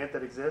whole plant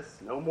that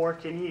exists, no more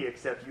can ye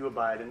except you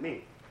abide in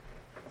me.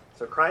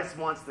 So Christ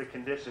wants the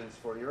conditions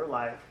for your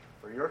life,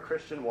 for your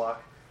Christian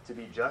walk, to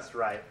be just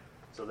right,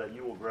 so that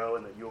you will grow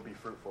and that you will be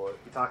fruitful.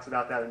 He talks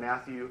about that in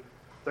Matthew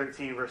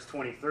 13, verse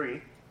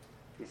 23.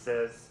 He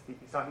says,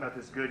 he's talking about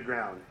this good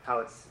ground, how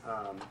it's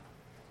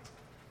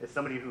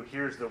somebody who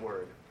hears the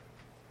word.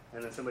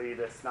 And then somebody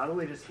that's not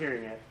only just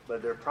hearing it,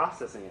 but they're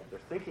processing it, they're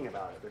thinking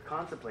about it, they're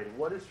contemplating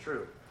what is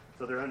true.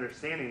 So they're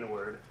understanding the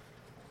word,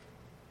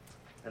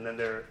 and then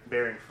they're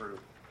bearing fruit.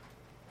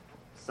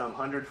 Some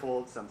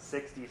 100-fold, some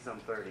 60, some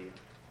 30.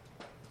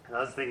 And I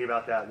was thinking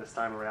about that this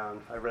time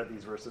around. I read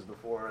these verses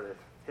before. They've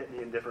hit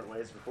me in different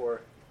ways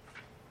before.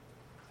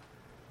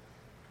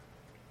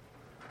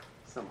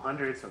 Some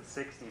 100, some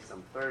 60,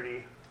 some 30.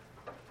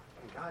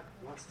 And God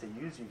wants to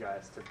use you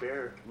guys to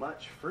bear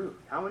much fruit.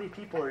 How many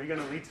people are you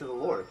going to lead to the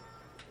Lord?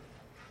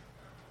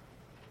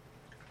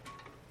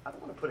 I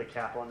don't want to put a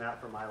cap on that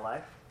for my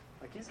life.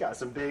 He's got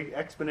some big,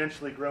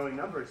 exponentially growing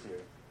numbers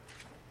here.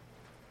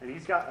 And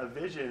he's got a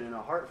vision and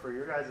a heart for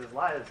your guys'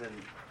 lives. And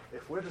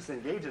if we're just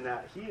engaged in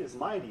that, he is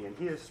mighty and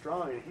he is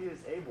strong and he is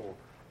able.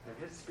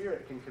 And his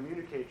spirit can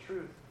communicate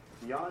truth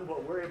beyond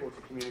what we're able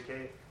to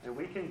communicate. And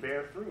we can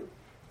bear fruit.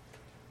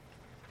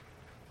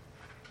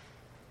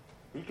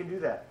 He can do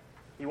that.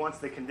 He wants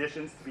the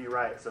conditions to be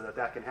right so that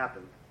that can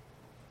happen.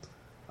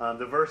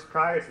 The verse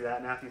prior to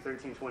that, Matthew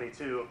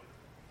 13:22,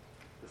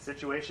 the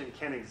situation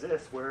can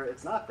exist where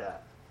it's not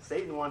that.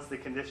 Satan wants the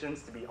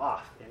conditions to be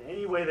off in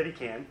any way that he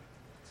can.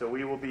 So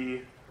we will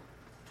be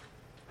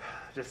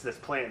just this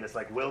plant that's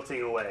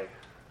wilting away.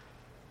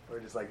 We're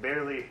just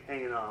barely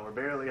hanging on. We're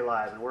barely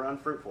alive, and we're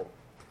unfruitful.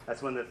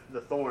 That's when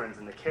the thorns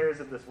and the cares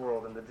of this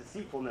world and the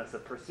deceitfulness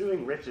of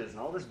pursuing riches and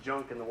all this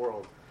junk in the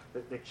world,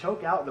 they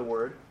choke out the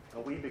word,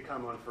 and we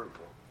become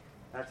unfruitful.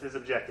 That's his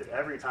objective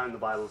every time the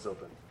Bible's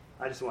open.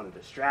 I just want to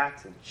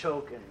distract and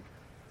choke and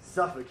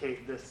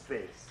suffocate this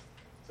space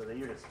so that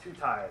you're just too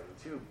tired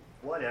and too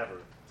whatever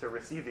to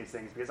receive these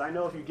things. Because I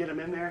know if you get them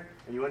in there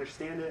and you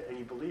understand it and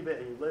you believe it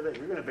and you live it,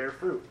 you're going to bear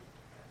fruit.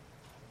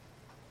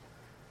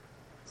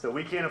 So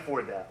we can't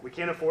afford that. We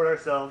can't afford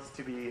ourselves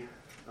to be,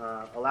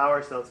 allow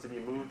ourselves to be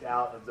moved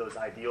out of those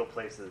ideal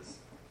places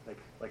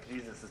like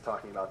Jesus is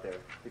talking about there.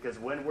 Because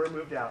when we're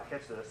moved out,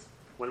 catch this,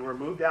 when we're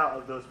moved out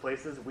of those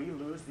places, we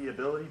lose the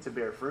ability to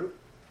bear fruit,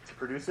 to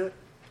produce it.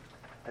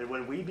 And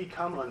when we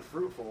become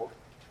unfruitful,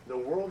 the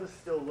world is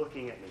still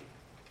looking at me.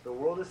 The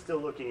world is still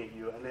looking at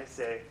you, and they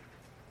say,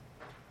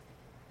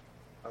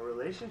 a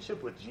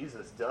relationship with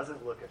Jesus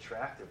doesn't look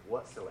attractive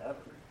whatsoever.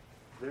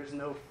 There's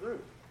no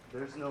fruit.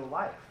 There's no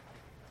life.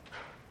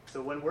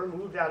 So when we're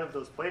moved out of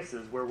those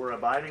places where we're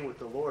abiding with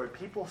the Lord,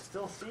 people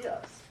still see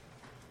us.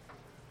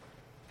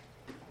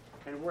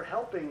 And we're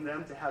helping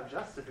them to have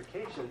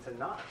justification to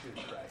not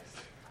choose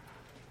Christ.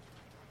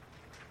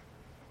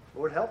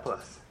 Lord, help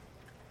us.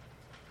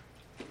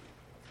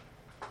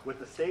 with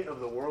the state of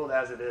the world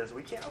as it is,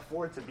 we can't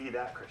afford to be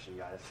that Christian,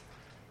 guys.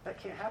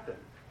 That can't happen.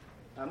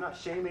 I'm not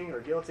shaming or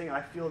guilting.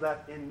 I feel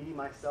that in me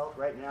myself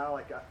right now.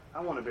 Like,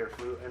 I want to bear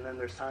fruit, and then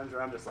there's times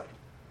where I'm just like,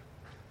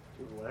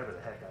 whatever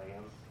the heck I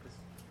am. Just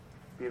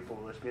being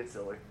foolish, being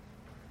silly.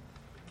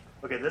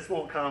 Okay, this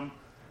won't come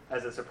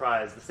as a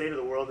surprise. The state of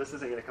the world, this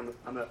isn't going to come.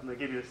 I'm going to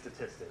give you a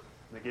statistic.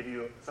 I'm going to give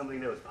you something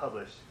that was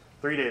published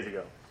 3 days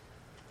ago.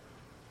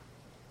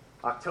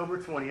 October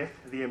 20th,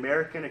 the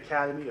American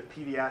Academy of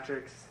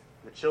Pediatrics,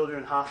 the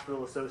Children's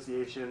Hospital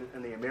Association,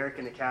 and the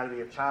American Academy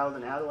of Child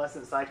and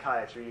Adolescent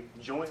Psychiatry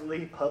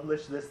jointly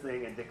published this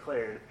thing and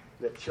declared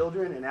that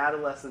children and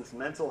adolescents'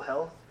 mental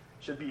health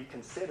should be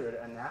considered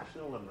a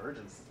national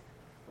emergency.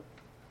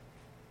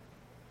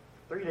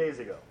 3 days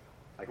ago,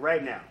 like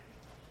right now,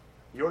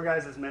 your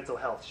guys' mental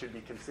health should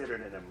be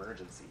considered an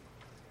emergency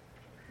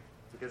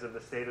because of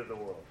the state of the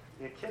world.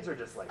 And kids are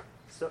just like,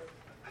 so.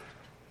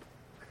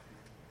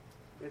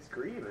 It's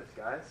grievous,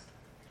 guys.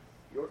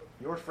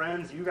 Your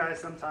friends, you guys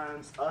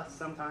sometimes, us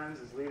sometimes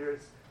as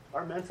leaders,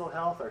 our mental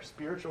health, our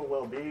spiritual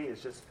well-being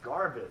is just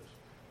garbage.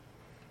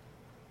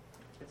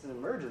 It's an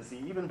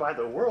emergency, even by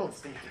the world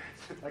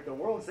standards. Like the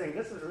world's saying,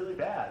 this is really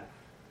bad.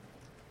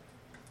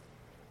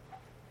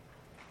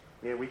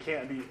 Yeah, we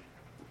can't be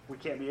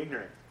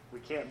ignorant. We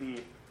can't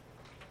be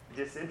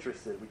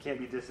disinterested. We can't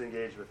be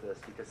disengaged with this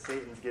because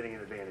Satan's getting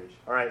an advantage.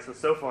 All right,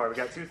 so far we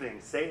got two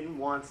things. Satan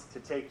wants to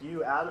take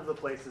you out of the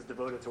places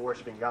devoted to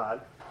worshiping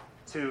God.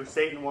 2,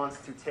 Satan wants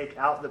to take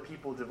out the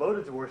people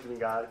devoted to worshiping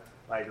God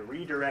by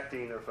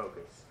redirecting their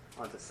focus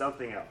onto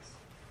something else.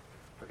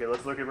 Okay,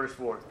 let's look at verse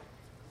 4.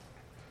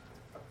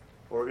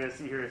 What we're going to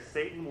see here is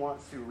Satan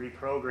wants to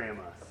reprogram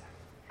us.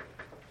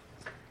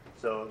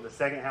 So the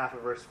second half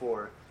of verse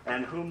 4,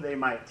 and whom they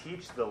might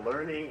teach the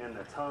learning and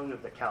the tongue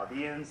of the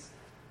Chaldeans.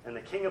 And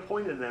the king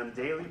appointed them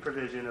daily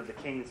provision of the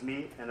king's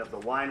meat and of the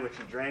wine which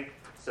he drank,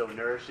 so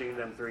nourishing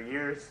them 3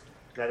 years,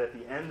 that at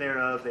the end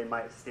thereof they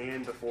might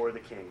stand before the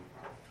king.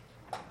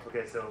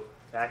 Okay, so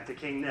back to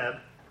King Neb,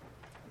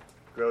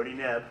 Grody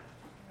Neb.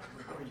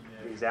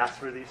 He's asked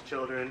for these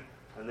children,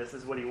 and this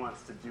is what he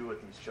wants to do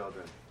with these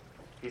children.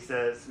 He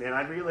says, man,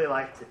 I'd really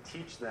like to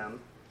teach them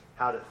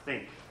how to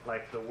think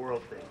like the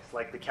world thinks,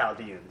 like the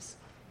Chaldeans.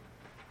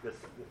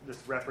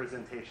 This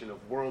representation of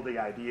worldly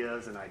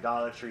ideas and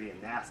idolatry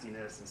and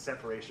nastiness and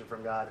separation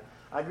from God.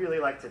 I'd really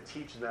like to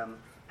teach them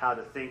how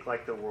to think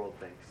like the world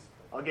thinks.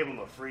 I'll give them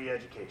a free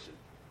education,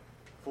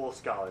 full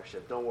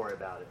scholarship. Don't worry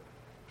about it.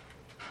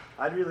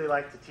 I'd really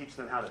like to teach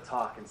them how to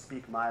talk and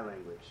speak my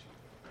language.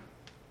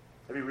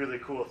 It'd be really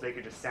cool if they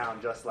could just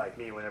sound just like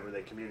me whenever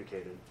they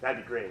communicated.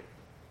 That'd be great.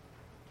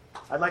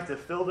 I'd like to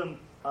fill them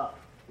up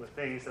with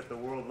things that the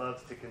world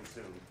loves to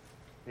consume.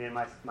 And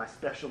my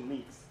special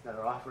meats that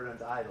are offered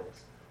unto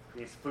idols,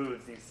 these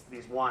foods,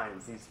 these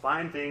wines, these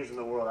fine things in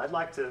the world, I'd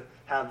like to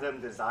have them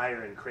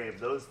desire and crave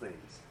those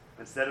things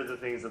instead of the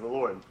things of the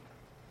Lord.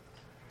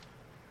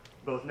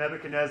 Both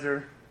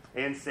Nebuchadnezzar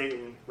and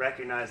Satan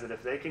recognize that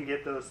if they can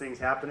get those things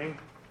happening,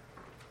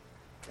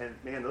 and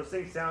man, those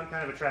things sound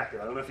kind of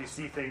attractive. I don't know if you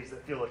see things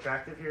that feel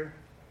attractive here,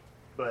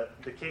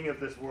 but the king of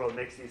this world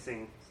makes these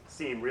things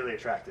seem really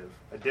attractive.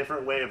 A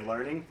different way of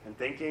learning and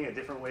thinking, a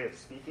different way of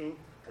speaking,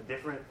 a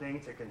different thing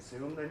to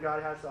consume than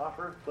God has to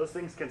offer. Those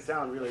things can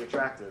sound really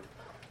attractive.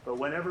 But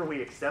whenever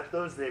we accept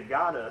those, they've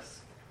got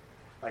us.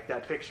 Like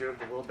that picture of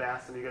the little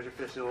bass, and you guys are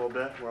fishing a little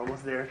bit. We're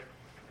almost there.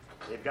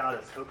 They've got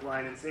us hook,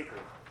 line, and sinker.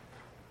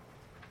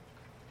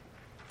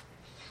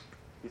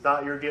 You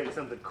thought you were getting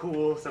something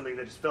cool, something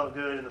that just felt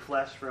good in the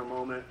flesh for a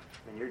moment,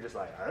 and you're just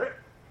like, all right,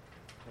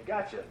 I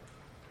got you.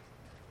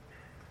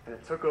 And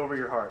it took over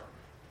your heart.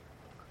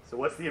 So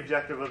what's the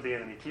objective of the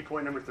enemy? Key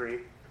point number 3.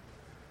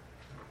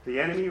 The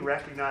enemy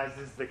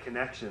recognizes the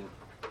connection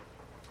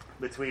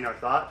between our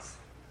thoughts,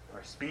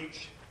 our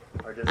speech,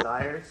 our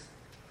desires,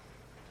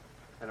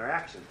 and our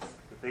actions,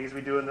 the things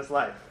we do in this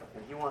life.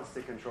 And he wants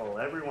to control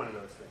every one of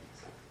those things.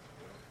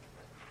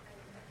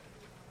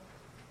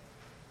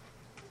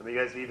 Some of you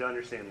guys need to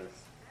understand this.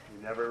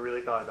 You never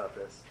really thought about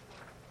this.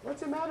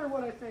 What's it matter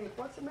what I think?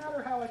 What's it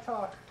matter how I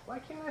talk? Why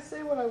can't I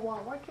say what I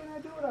want? Why can't I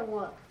do what I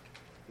want?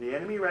 The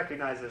enemy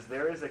recognizes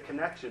there is a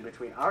connection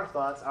between our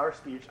thoughts, our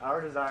speech,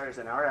 our desires,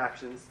 and our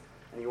actions,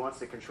 and he wants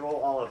to control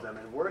all of them.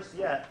 And worse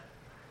yet,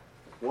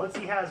 once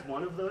he has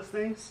one of those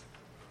things,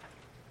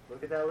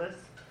 look at that list.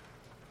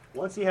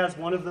 Once he has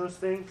one of those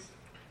things,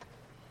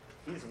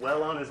 he's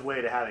well on his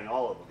way to having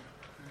all of them.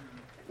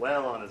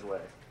 Well on his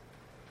way.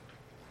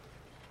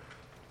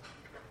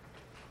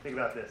 Think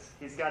about this.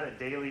 He's got a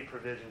daily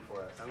provision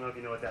for us. I don't know if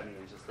you know what that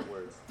means, just the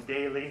words.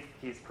 Daily,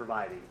 he's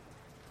providing.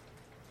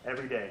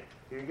 Every day.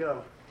 Here you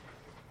go.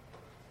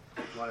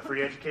 You want a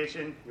free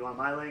education? You want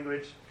my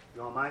language?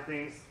 You want my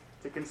things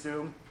to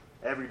consume?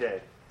 Every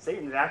day.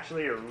 Satan is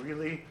actually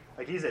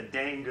he's a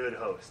dang good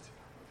host.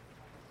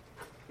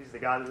 He's the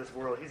God of this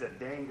world. He's a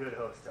dang good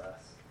host to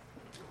us.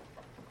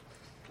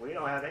 We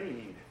don't have any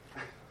need.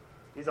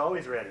 He's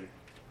always ready.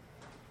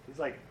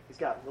 He's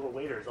got little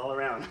waiters all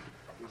around.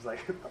 He's like,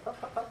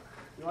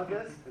 you want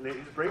this? And then he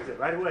just brings it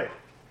right away.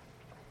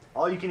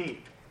 All you can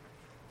eat.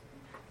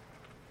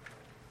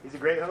 He's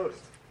a great host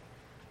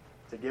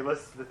to give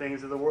us the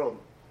things of the world.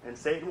 And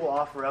Satan will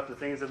offer up the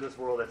things of this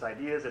world, its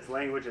ideas, its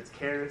language, its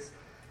cares,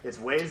 its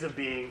ways of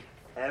being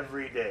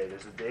every day.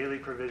 There's a daily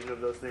provision of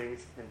those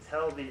things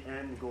until the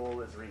end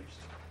goal is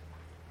reached,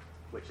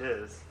 which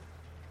is,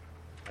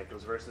 like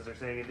those verses are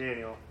saying in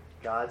Daniel,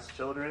 God's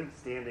children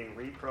standing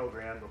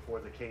reprogrammed before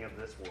the king of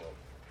this world.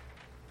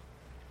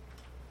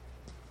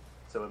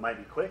 So it might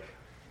be quick,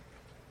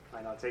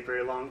 might not take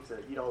very long to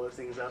eat all those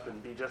things up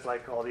and be just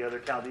like all the other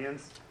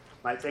Chaldeans.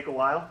 Might take a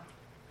while.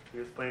 He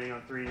was planning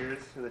on 3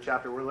 years in the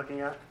chapter we're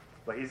looking at,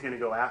 but he's going to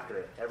go after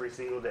it every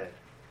single day,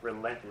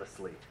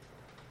 relentlessly.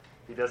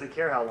 He doesn't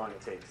care how long it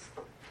takes.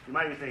 You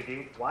might be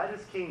thinking, why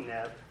does King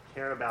Neb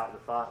care about the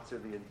thoughts or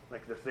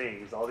the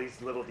things, all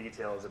these little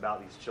details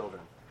about these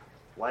children?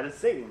 Why does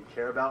Satan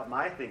care about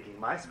my thinking,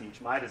 my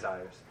speech, my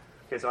desires?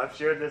 Okay, so I've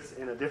shared this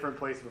in a different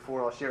place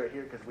before. I'll share it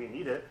here because we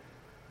need it.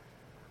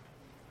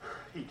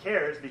 He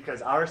cares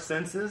because our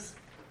senses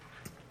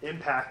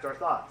impact our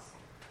thoughts.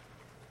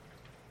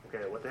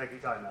 Okay, what the heck are you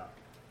talking about?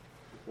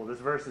 Well, this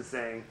verse is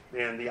saying,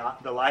 man,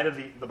 the light of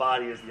the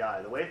body is the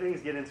eye. The way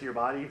things get into your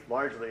body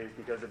largely is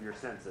because of your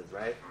senses,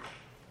 right?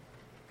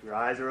 Your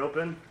eyes are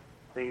open,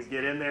 things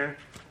get in there,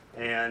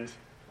 and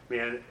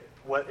man,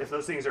 what if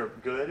those things are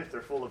good, if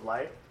they're full of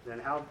light, then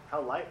how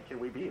light can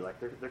we be? Like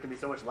there can be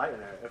so much light in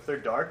there. If they're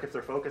dark, if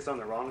they're focused on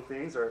the wrong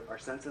things, or our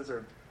senses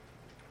are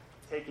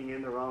taking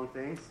in the wrong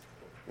things,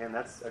 and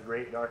that's a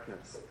great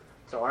darkness.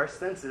 So our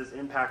senses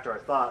impact our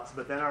thoughts,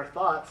 but then our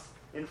thoughts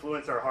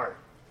influence our heart.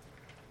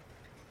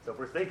 So if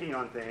we're thinking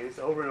on things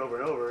over and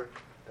over and over,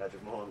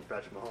 Patrick Mahomes,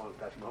 Patrick Mahomes,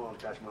 Patrick Mahomes,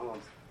 Patrick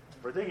Mahomes,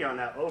 if we're thinking on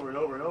that over and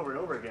over and over and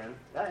over again,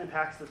 that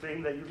impacts the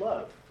thing that you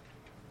love.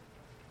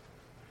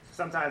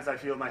 Sometimes I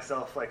feel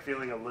myself like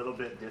feeling a little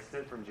bit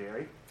distant from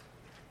Jerry.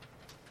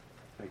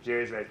 Like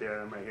Jerry's right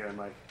there, I'm right here. I'm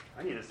like,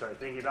 I need to start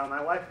thinking about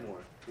my wife more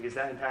because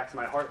that impacts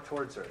my heart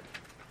towards her.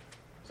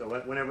 So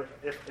whenever,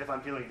 if I'm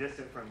feeling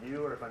distant from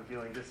you, or if I'm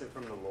feeling distant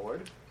from the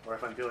Lord, or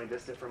if I'm feeling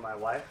distant from my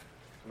wife,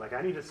 I'm like,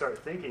 I need to start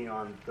thinking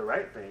on the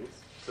right things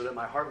so that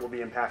my heart will be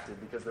impacted.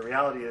 Because the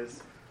reality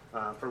is,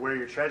 for where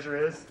your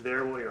treasure is,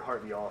 there will your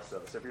heart be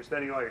also. So if you're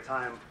spending all your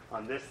time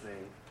on this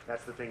thing,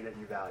 that's the thing that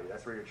you value.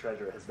 That's where your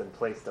treasure has been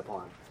placed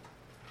upon.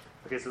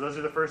 Okay, so those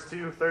are the first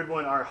two. Third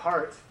one, our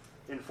heart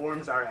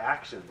informs our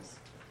actions.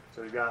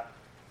 So we've got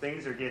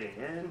things are getting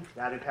in.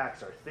 That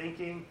impacts our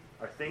thinking.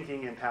 Our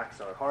thinking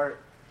impacts our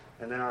heart.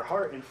 And then our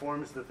heart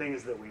informs the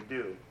things that we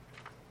do.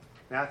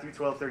 Matthew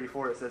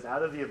 12:34, it says,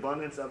 out of the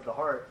abundance of the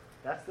heart,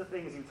 that's the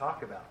things you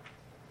talk about.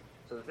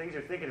 So the things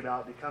you're thinking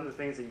about become the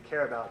things that you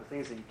care about. The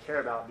things that you care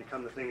about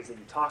become the things that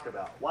you talk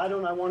about. Why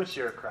don't I want to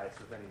share Christ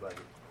with anybody?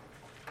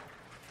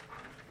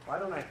 Why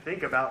don't I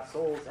think about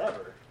souls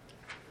ever?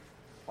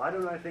 Why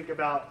don't I think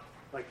about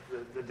like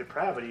the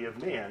depravity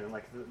of man and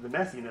like the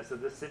messiness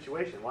of this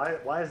situation?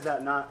 Why is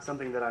that not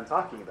something that I'm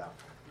talking about?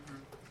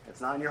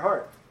 It's not in your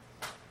heart.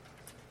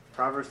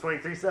 Proverbs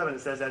 23:7, it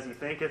says, as he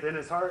thinketh in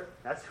his heart,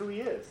 that's who he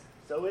is.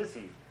 So is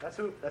he. That's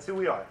who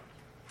we are.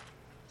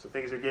 So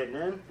things are getting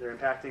in, they're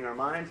impacting our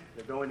mind,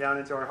 they're going down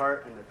into our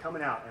heart, and they're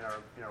coming out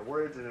in our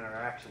words and in our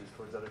actions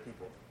towards other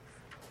people.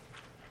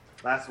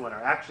 Last one,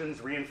 our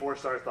actions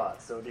reinforce our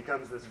thoughts. So it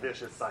becomes this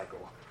vicious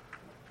cycle.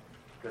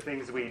 The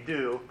things we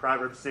do,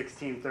 Proverbs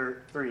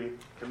 16:3,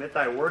 commit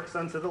thy works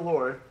unto the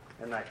Lord,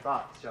 and thy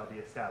thoughts shall be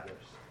established.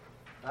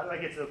 How do I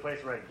get to the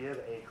place where I give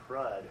a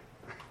crud?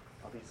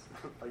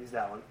 I'll use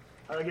that one.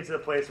 How do I get to the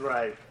place where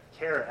I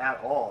care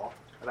at all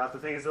about the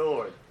things of the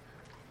Lord?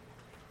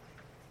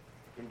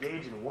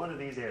 Engage in one of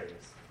these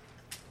areas.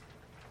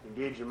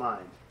 Engage your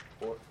mind,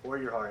 or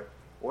your heart,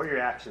 or your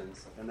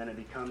actions, and then it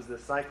becomes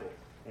this cycle.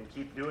 And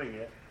keep doing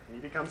it, and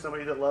you become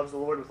somebody that loves the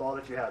Lord with all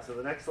that you have. So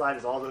the next slide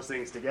is all those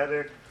things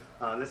together.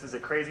 This is a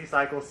crazy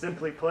cycle.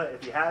 Simply put,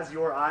 if he has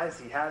your eyes,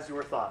 he has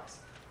your thoughts.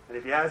 And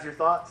if he has your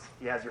thoughts,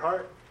 he has your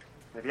heart.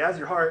 And if he has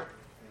your heart,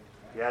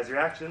 he has your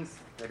actions.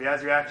 And if he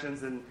has your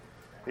actions, then,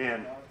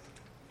 man,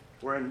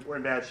 we're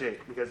in bad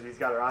shape. Because if he's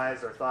got our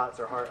eyes, our thoughts,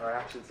 our heart, our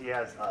actions, he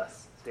has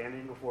us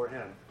standing before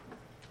him.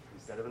 We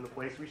set him in the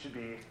place we should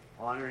be,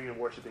 honoring and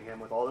worshiping him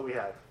with all that we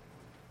have.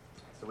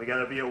 So we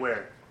got to be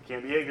aware. We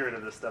can't be ignorant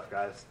of this stuff,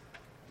 guys.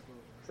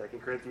 2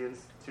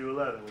 Corinthians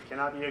 2:11. We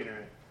cannot be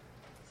ignorant.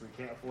 So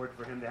we can't afford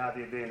for him to have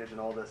the advantage in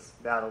all this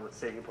battle that's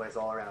taking place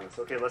all around us.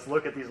 Okay, let's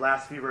look at these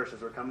last few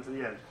verses. We're coming to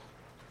the end.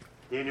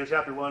 Daniel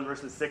chapter 1,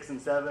 verses 6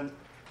 and 7.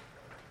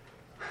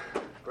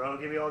 Bro,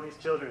 give me all these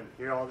children.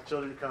 Here all the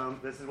children come.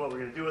 This is what we're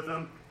going to do with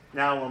them.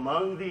 Now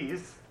among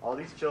these, all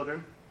these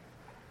children,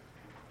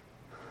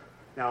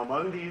 now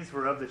among these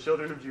were of the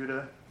children of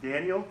Judah,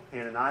 Daniel,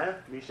 Hananiah,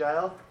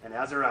 Mishael, and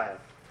Azariah,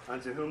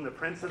 unto whom the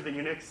prince of the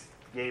eunuchs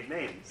gave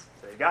names.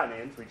 So they got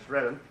names, we just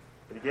read them,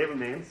 but he gave them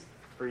names.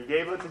 For he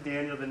gave unto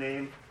Daniel the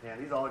name,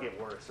 man, these all get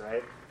worse,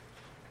 right?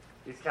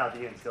 These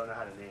Chaldeans don't know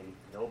how to name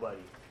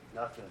nobody,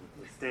 nothing,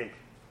 they stink.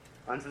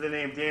 Unto the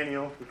name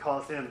Daniel, he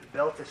calls him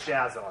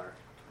Belteshazzar.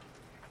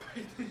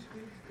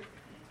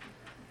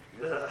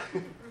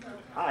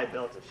 Hi,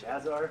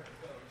 Belteshazzar.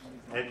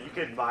 And you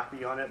could mock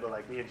me on it, but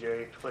like me and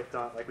Jerry clicked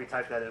on, like we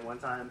typed that in one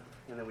time,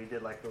 and then we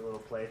did like the little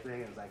play thing,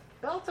 and it was like,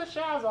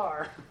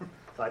 Belteshazzar!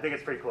 So I think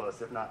it's pretty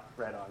close, if not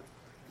right on.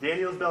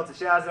 Daniel's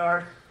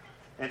Belteshazzar,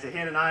 and to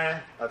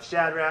Hananiah of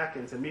Shadrach,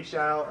 and to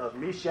Mishael of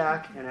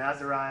Meshach, and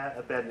Azariah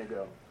of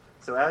Abednego.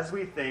 So as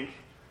we think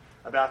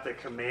about the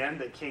command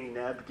that King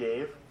Neb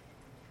gave,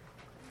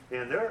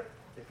 and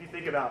if you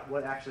think about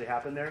what actually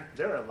happened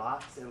there are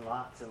lots and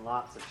lots and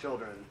lots of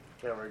children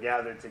that were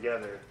gathered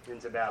together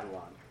into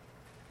Babylon.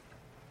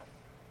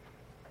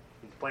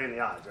 He's playing the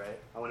odds, right?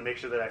 I want to make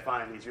sure that I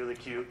find these really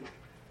cute,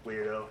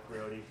 weirdo,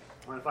 grody.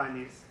 I want to find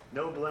these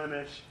no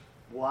blemish,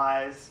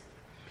 wise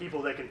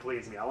people that can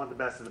please me. I want the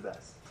best of the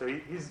best. So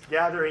he's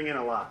gathering in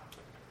a lot.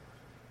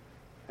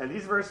 And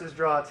these verses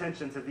draw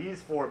attention to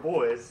these 4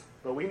 boys,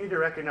 but we need to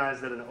recognize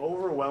that an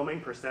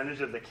overwhelming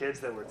percentage of the kids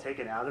that were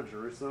taken out of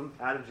Jerusalem,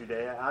 out of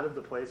Judea, out of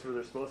the place where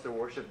they're supposed to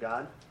worship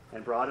God,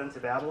 and brought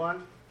into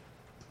Babylon,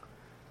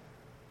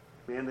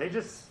 man, they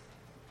get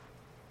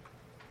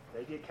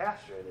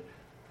castrated.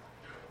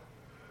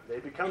 They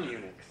become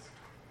eunuchs.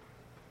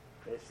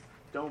 They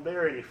don't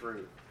bear any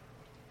fruit.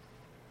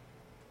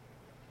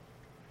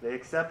 They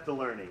accept the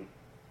learning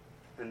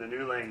and the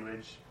new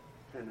language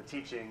and the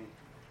teaching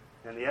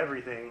and the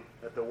everything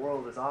that the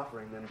world is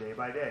offering them day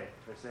by day.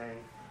 They're saying,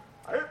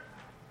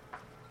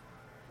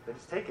 they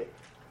just take it.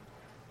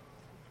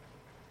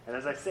 And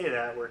as I say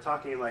that, we're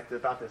talking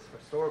about this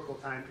historical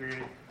time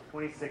period,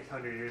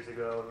 2,600 years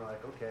ago, and we're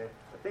like, okay,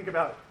 but think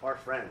about our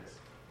friends.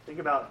 Think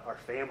about our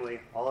family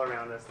all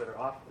around us that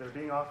are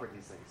being offered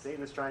these things.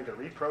 Satan is trying to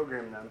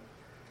reprogram them,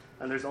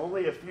 and there's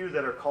only a few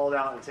that are called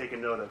out and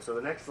taken note of. So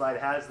the next slide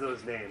has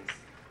those names.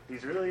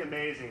 These really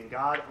amazing,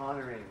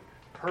 God-honoring,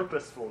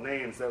 purposeful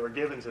names that were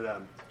given to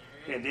them.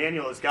 And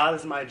Daniel is God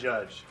is my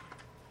judge.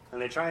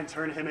 And they try and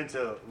turn him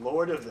into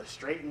Lord of the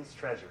Straiten's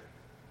treasure.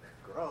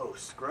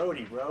 Gross,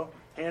 grody, bro.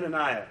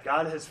 Hananiah,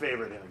 God has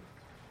favored him.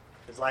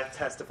 His life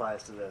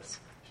testifies to this.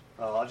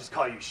 Oh, I'll just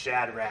call you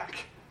Shadrach.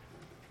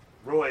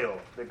 Royal,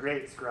 the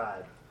great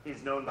scribe.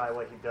 He's known by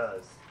what he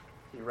does.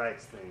 He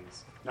writes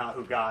things, not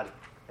who God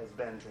has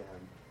been to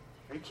him.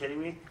 Are you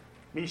kidding me?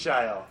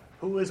 Mishael,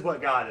 who is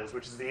what God is,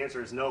 which is the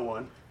answer is no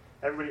one.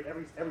 Every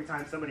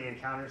time somebody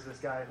encounters this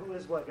guy, who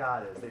is what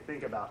God is, they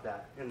think about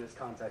that in this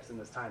context, in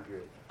this time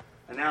period.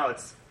 And now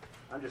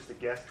I'm just a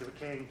guest of a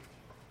king.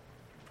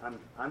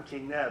 I'm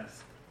King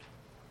Nebs.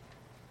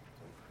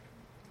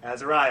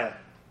 Azariah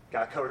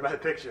got covered by the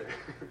picture.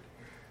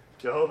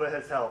 Jehovah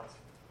has helped.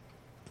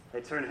 They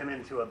turn him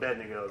into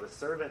Abednego, the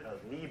servant of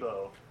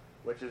Nebo,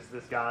 which is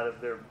this god of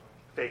their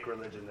fake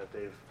religion that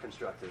they've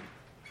constructed.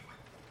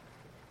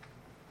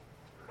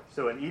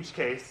 So in each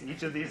case,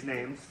 each of these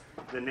names,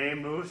 the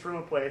name moves from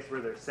a place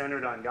where they're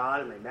centered on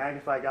God and they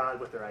magnify God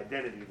with their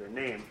identity, their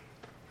name,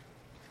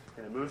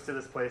 and it moves to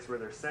this place where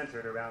they're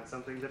centered around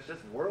something that's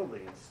just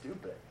worldly and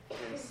stupid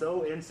and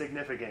so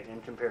insignificant in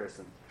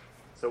comparison.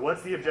 So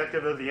what's the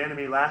objective of the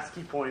enemy? Last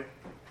key point.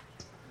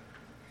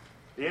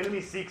 The enemy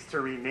seeks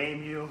to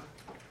rename you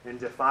and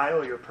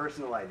defile your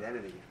personal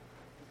identity.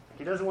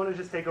 He doesn't want to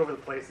just take over the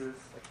places.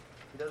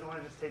 He doesn't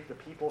want to just take the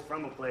people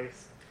from a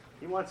place.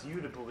 He wants you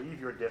to believe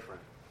you're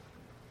different.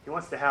 He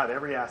wants to have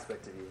every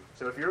aspect of you.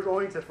 So if you're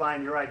going to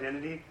find your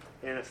identity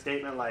in a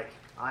statement like,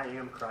 I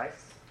am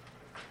Christ,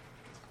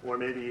 or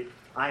maybe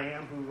I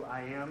am who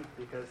I am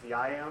because the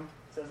I am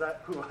says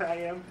that, who I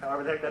am,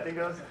 however the heck that thing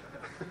goes.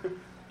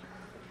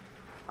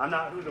 I'm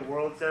not who the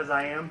world says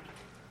I am.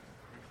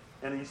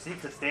 And you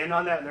seek to stand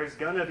on that, and there's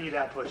going to be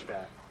that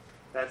pushback.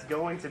 That's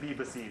going to be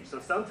besieged. So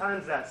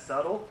sometimes that's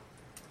subtle.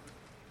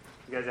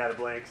 You guys added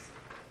blanks.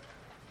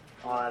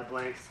 All added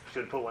blanks.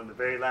 Should have put one in the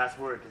very last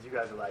word because you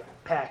guys are like,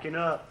 packing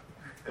up.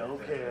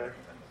 Don't care.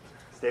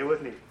 Stay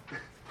with me.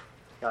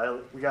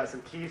 We got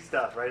some key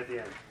stuff right at the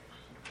end.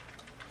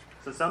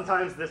 So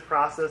sometimes this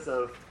process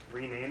of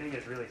renaming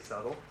is really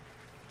subtle.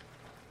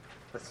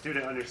 A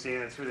student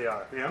understands who they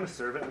are. I mean, I'm a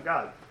servant of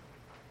God.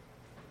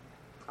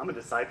 I'm a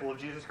disciple of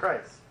Jesus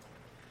Christ.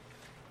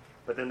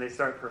 But then they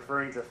start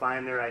preferring to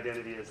find their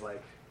identity as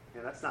like,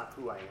 that's not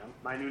who I am.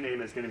 My new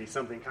name is going to be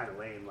something kind of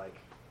lame like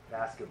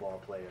basketball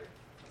player.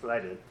 That's what I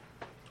did.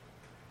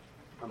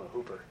 I'm a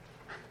hooper.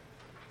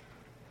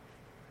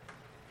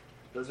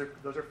 Those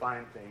are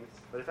fine things.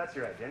 But if that's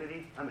your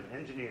identity, I'm an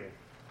engineer.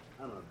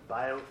 I'm a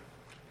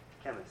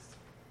biochemist.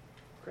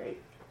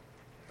 Great.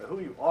 But who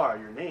you are,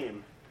 your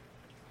name,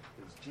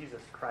 is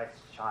Jesus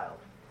Christ's child.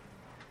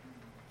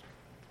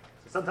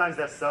 So sometimes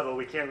that's subtle.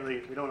 We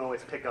don't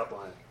always pick up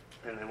on it.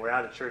 And then we're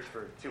out of church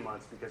for 2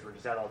 months because we're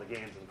just at all the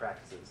games and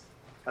practices.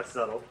 That's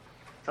subtle.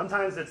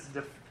 Sometimes it's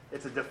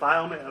a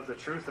defilement of the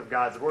truth of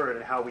God's word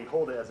and how we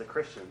hold it as a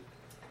Christian.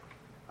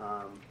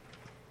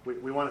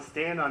 We want to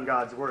stand on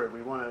God's word.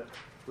 We want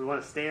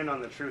to stand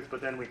on the truth,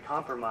 but then we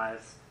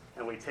compromise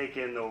and we take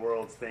in the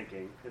world's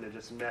thinking, and it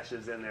just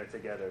meshes in there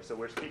together. So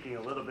we're speaking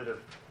a little bit of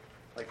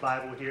like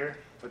Bible here,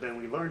 but then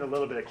we learned a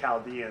little bit of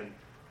Chaldean,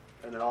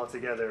 and then all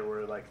together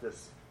we're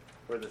this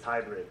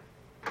hybrid.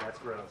 And that's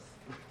gross.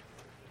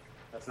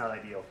 That's not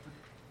ideal.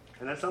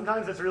 And then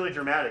sometimes it's really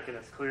dramatic and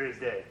it's clear as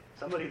day.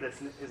 Somebody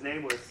his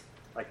name was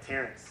like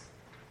Terrence.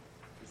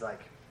 He's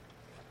like,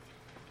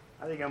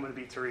 I think I'm going to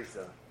be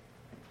Teresa.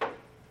 And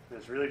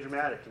it's really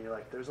dramatic, and you're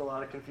like, there's a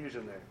lot of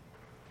confusion there.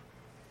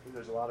 And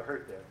there's a lot of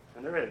hurt there.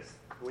 And there is.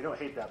 We don't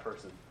hate that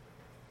person.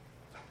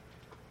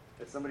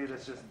 It's somebody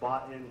that's just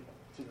bought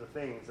into the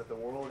things that the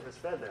world has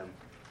fed them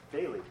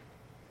daily.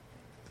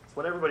 It's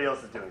what everybody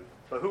else is doing.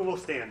 But who will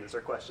stand is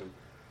our question.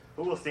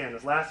 Who will stand?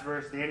 This last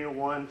verse, Daniel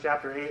 1,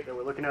 chapter 8, that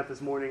we're looking at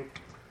this morning.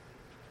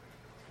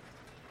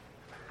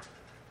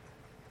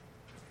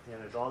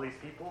 And there's all these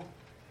people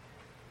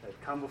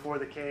that come before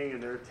the king,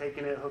 and they're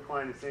taking it hook,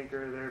 line, and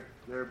sinker.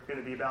 They're going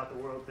to be about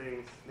the world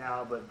things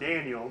now. But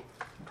Daniel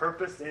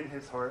purposed in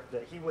his heart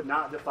that he would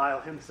not defile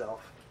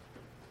himself.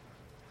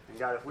 And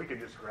God, if we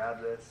could just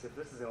grab this, if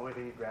this is the only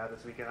thing you grab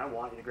this weekend, I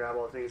want you to grab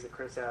all the things that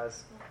Chris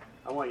has.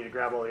 I want you to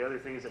grab all the other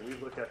things that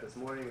we've looked at this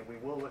morning and we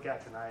will look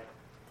at tonight.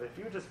 But if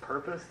you just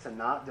purpose to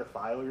not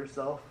defile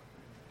yourself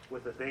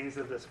with the things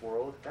of this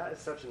world, that is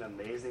such an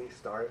amazing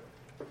start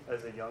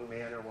as a young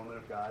man or woman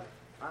of God.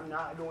 I'm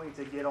not going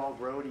to get all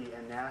grody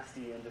and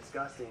nasty and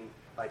disgusting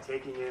by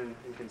taking in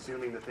and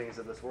consuming the things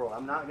of this world.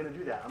 I'm not going to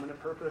do that. I'm going to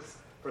purpose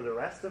for the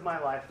rest of my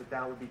life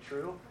that would be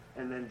true,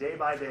 and then day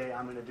by day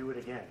I'm going to do it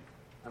again.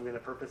 I'm going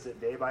to purpose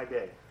it day by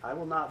day. I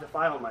will not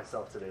defile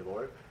myself today,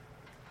 Lord.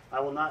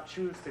 I will not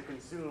choose to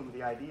consume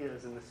the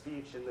ideas and the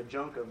speech and the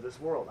junk of this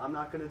world. I'm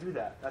not going to do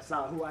that. That's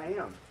not who I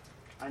am.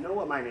 I know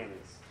what my name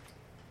is.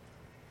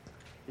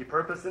 He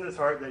purposed in his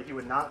heart that he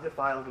would not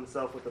defile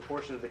himself with the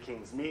portion of the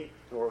king's meat,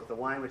 nor with the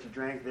wine which he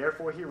drank.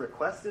 Therefore he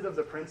requested of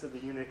the prince of the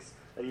eunuchs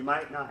that he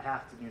might not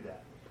have to do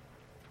that.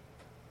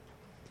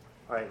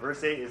 All right,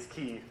 verse 8 is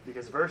key,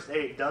 because verse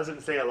 8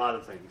 doesn't say a lot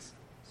of things.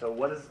 So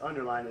what is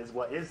underlined is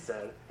what is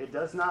said. It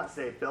does not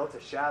say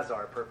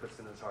Belteshazzar purposed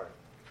in his heart.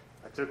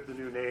 I took the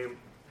new name,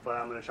 but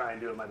I'm going to try and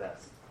do it my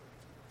best.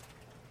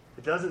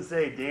 It doesn't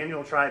say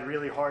Daniel tried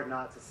really hard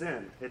not to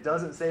sin. It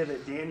doesn't say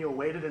that Daniel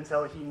waited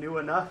until he knew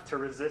enough to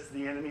resist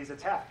the enemy's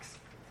attacks.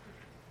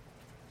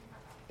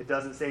 It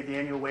doesn't say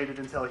Daniel waited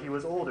until he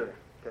was older,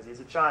 because he's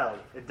a child.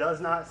 It does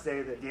not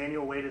say that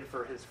Daniel waited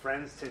for his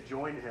friends to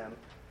join him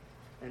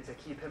and to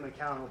keep him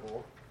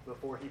accountable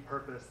before he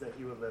purposed that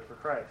he would live for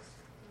Christ.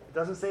 It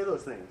doesn't say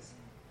those things.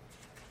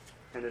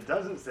 And it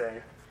doesn't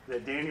say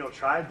that Daniel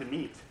tried the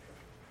meat,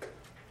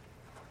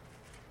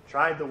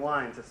 tried the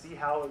wine to see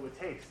how it would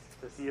taste,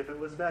 to see if it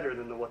was better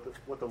than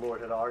what the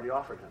Lord had already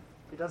offered him.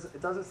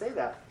 It doesn't say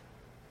that.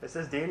 It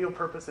says Daniel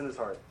purposed in his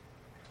heart.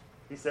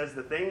 He says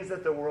the things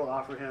that the world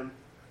offer him,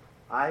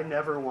 I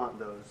never want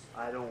those.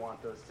 I don't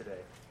want those today.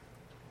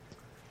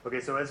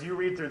 Okay, so as you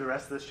read through the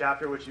rest of this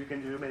chapter, which you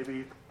can do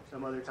maybe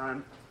some other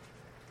time,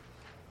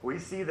 we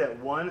see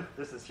that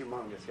this is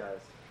humongous, guys.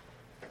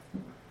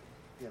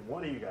 Yeah,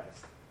 one of you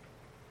guys.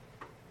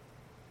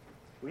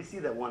 We see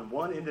that when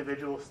one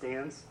individual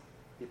stands,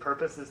 he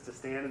purposes to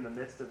stand in the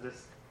midst of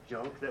this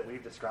junk that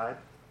we've described.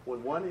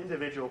 When one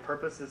individual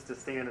purposes to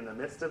stand in the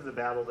midst of the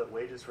battle that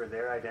wages for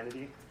their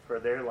identity, for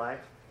their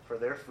life, for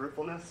their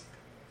fruitfulness,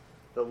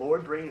 the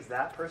Lord brings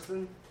that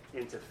person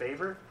into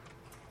favor,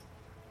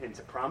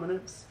 into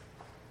prominence,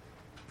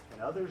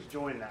 and others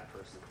join that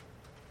person.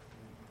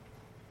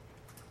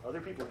 Other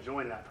people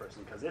join that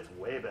person because it's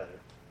way better.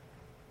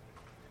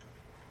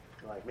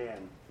 You're like,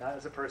 man, that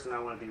is a person I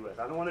want to be with.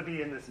 I don't want to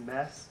be in this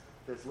mess,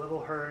 this little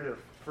herd of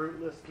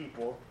fruitless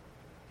people.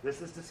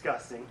 This is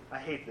disgusting. I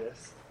hate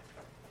this.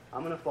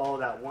 I'm going to follow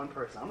that one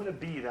person. I'm going to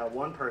be that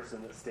one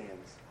person that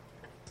stands.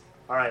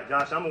 All right,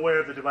 Josh, I'm aware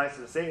of the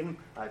devices of Satan.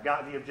 I've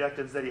got the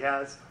objectives that he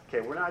has.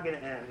 Okay, we're not going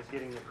to end just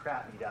getting the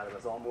crap beat out of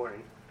us all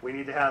morning. We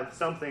need to have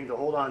something to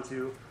hold on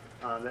to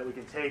that we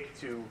can take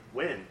to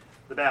win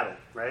the battle,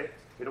 right?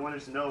 We don't want to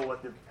just know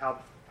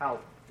how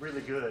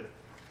really good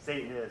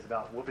Satan is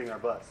about whooping our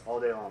butts all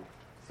day long.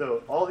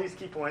 So all these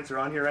key points are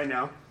on here right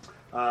now.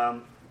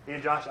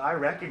 And Josh, I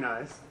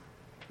recognize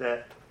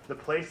that the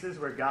places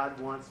where God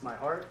wants my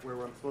heart, where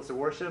I'm supposed to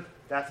worship,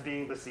 that's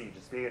being besieged,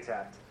 it's being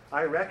attacked.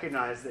 I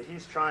recognize that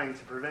he's trying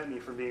to prevent me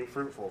from being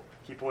fruitful.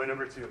 Key point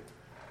number 2.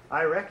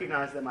 I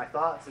recognize that my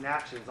thoughts and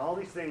actions, all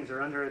these things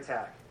are under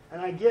attack.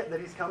 And I get that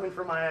he's coming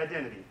for my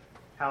identity,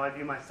 how I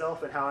view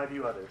myself and how I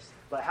view others.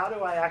 But how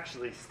do I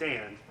actually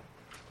stand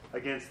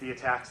against the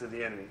attacks of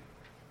the enemy?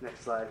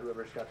 Next slide,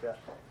 whoever's got that.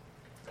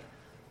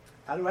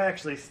 How do I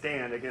actually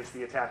stand against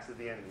the attacks of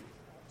the enemy?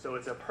 So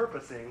it's a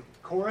purposing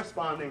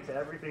corresponding to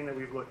everything that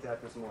we've looked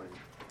at this morning.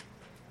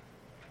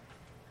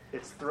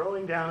 It's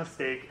throwing down a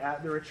stake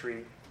at the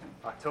retreat,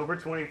 October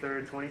 23rd,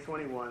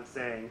 2021,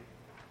 saying,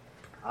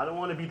 I don't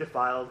want to be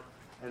defiled,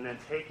 and then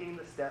taking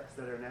the steps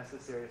that are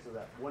necessary so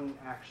that wouldn't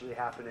actually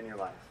happen in your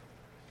life.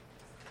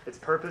 It's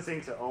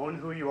purposing to own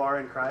who you are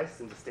in Christ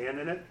and to stand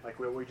in it, like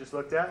what we just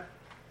looked at.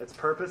 It's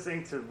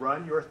purposing to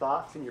run your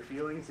thoughts and your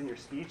feelings and your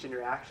speech and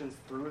your actions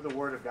through the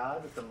Word of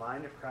God, that the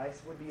mind of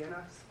Christ would be in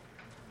us.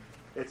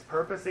 It's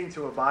purposing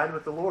to abide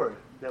with the Lord,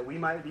 that we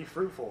might be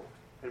fruitful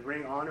and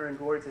bring honor and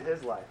glory to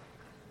His life,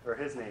 or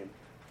His name,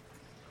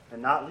 and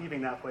not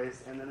leaving that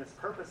place. And then it's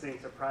purposing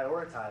to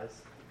prioritize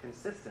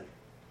consistent.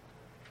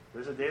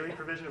 There's a daily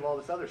provision of all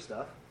this other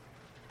stuff.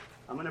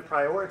 I'm going to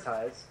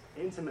prioritize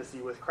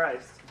intimacy with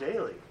Christ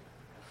daily.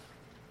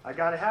 I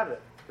got to have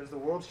it because the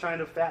world's trying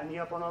to fatten me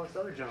up on all this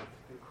other junk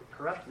and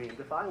corrupt me and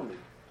defile me.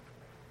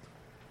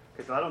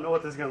 Okay, so I don't know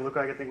what this is going to look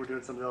like. I think we're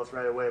doing something else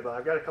right away, but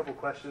I've got a couple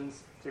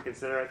questions to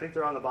consider. I think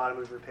they're on the bottom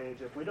of your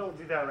page. If we don't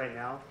do that right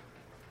now,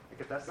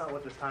 like if that's not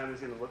what this time is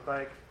going to look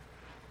like,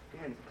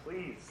 man,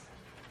 please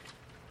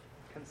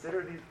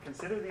consider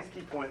these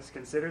key points,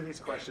 consider these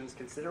questions,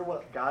 consider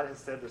what God has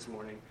said this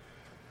morning.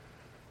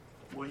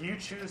 Will you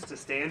choose to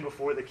stand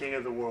before the King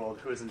of the world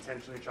who is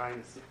intentionally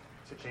trying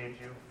to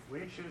change you? Will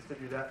you choose to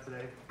do that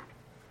today?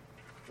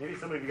 Maybe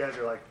some of you guys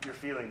are like, you're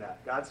feeling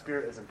that. God's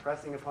Spirit is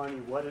impressing upon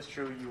you what is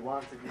true. You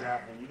want to do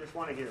that, and you just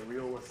want to get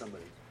real with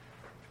somebody.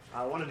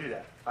 I want to do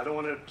that. I don't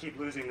want to keep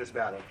losing this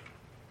battle.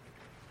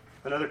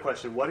 Another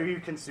question, what are you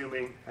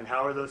consuming, and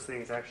how are those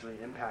things actually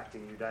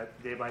impacting you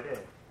day by day?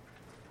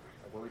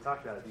 Like what we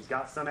talked about. He's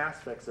got some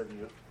aspects of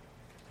you,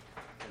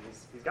 and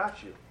he's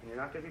got you, and you're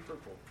not going to be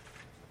fruitful.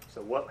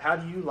 So how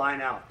do you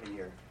line out in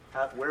here?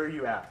 Where are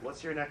you at?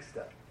 What's your next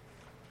step?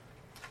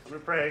 I'm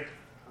going to pray,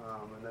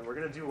 and then we're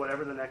going to do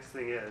whatever the next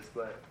thing is.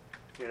 But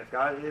again, if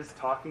God is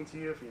talking to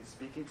you, if he's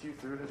speaking to you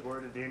through his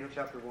word in Daniel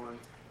chapter 1,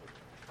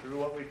 through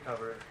what we've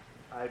covered,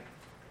 as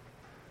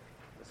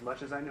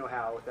much as I know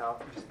how,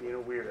 without just being a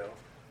weirdo,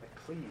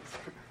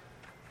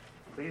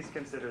 please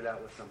consider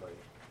that with somebody.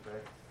 Okay?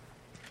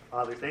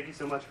 Father, thank you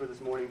so much for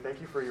this morning.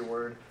 Thank you for your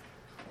word.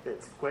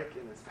 It's quick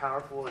and it's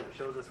powerful and it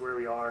shows us where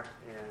we are.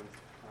 And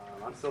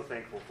I'm so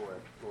thankful for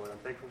it, Lord. I'm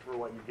thankful for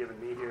what you've given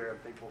me here. I'm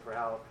thankful for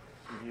how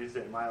you've used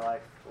it in my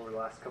life over the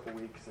last couple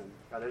weeks. And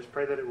God, I just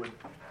pray that it would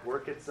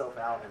work itself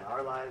out in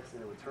our lives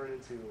and it would turn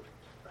into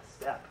a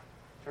step,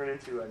 turn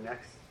into a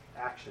next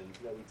action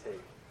that we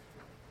take.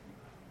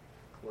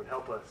 Lord,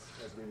 help us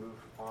as we move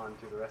on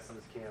through the rest of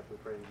this camp. We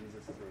pray in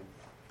Jesus' name.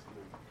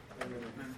 Amen. Amen.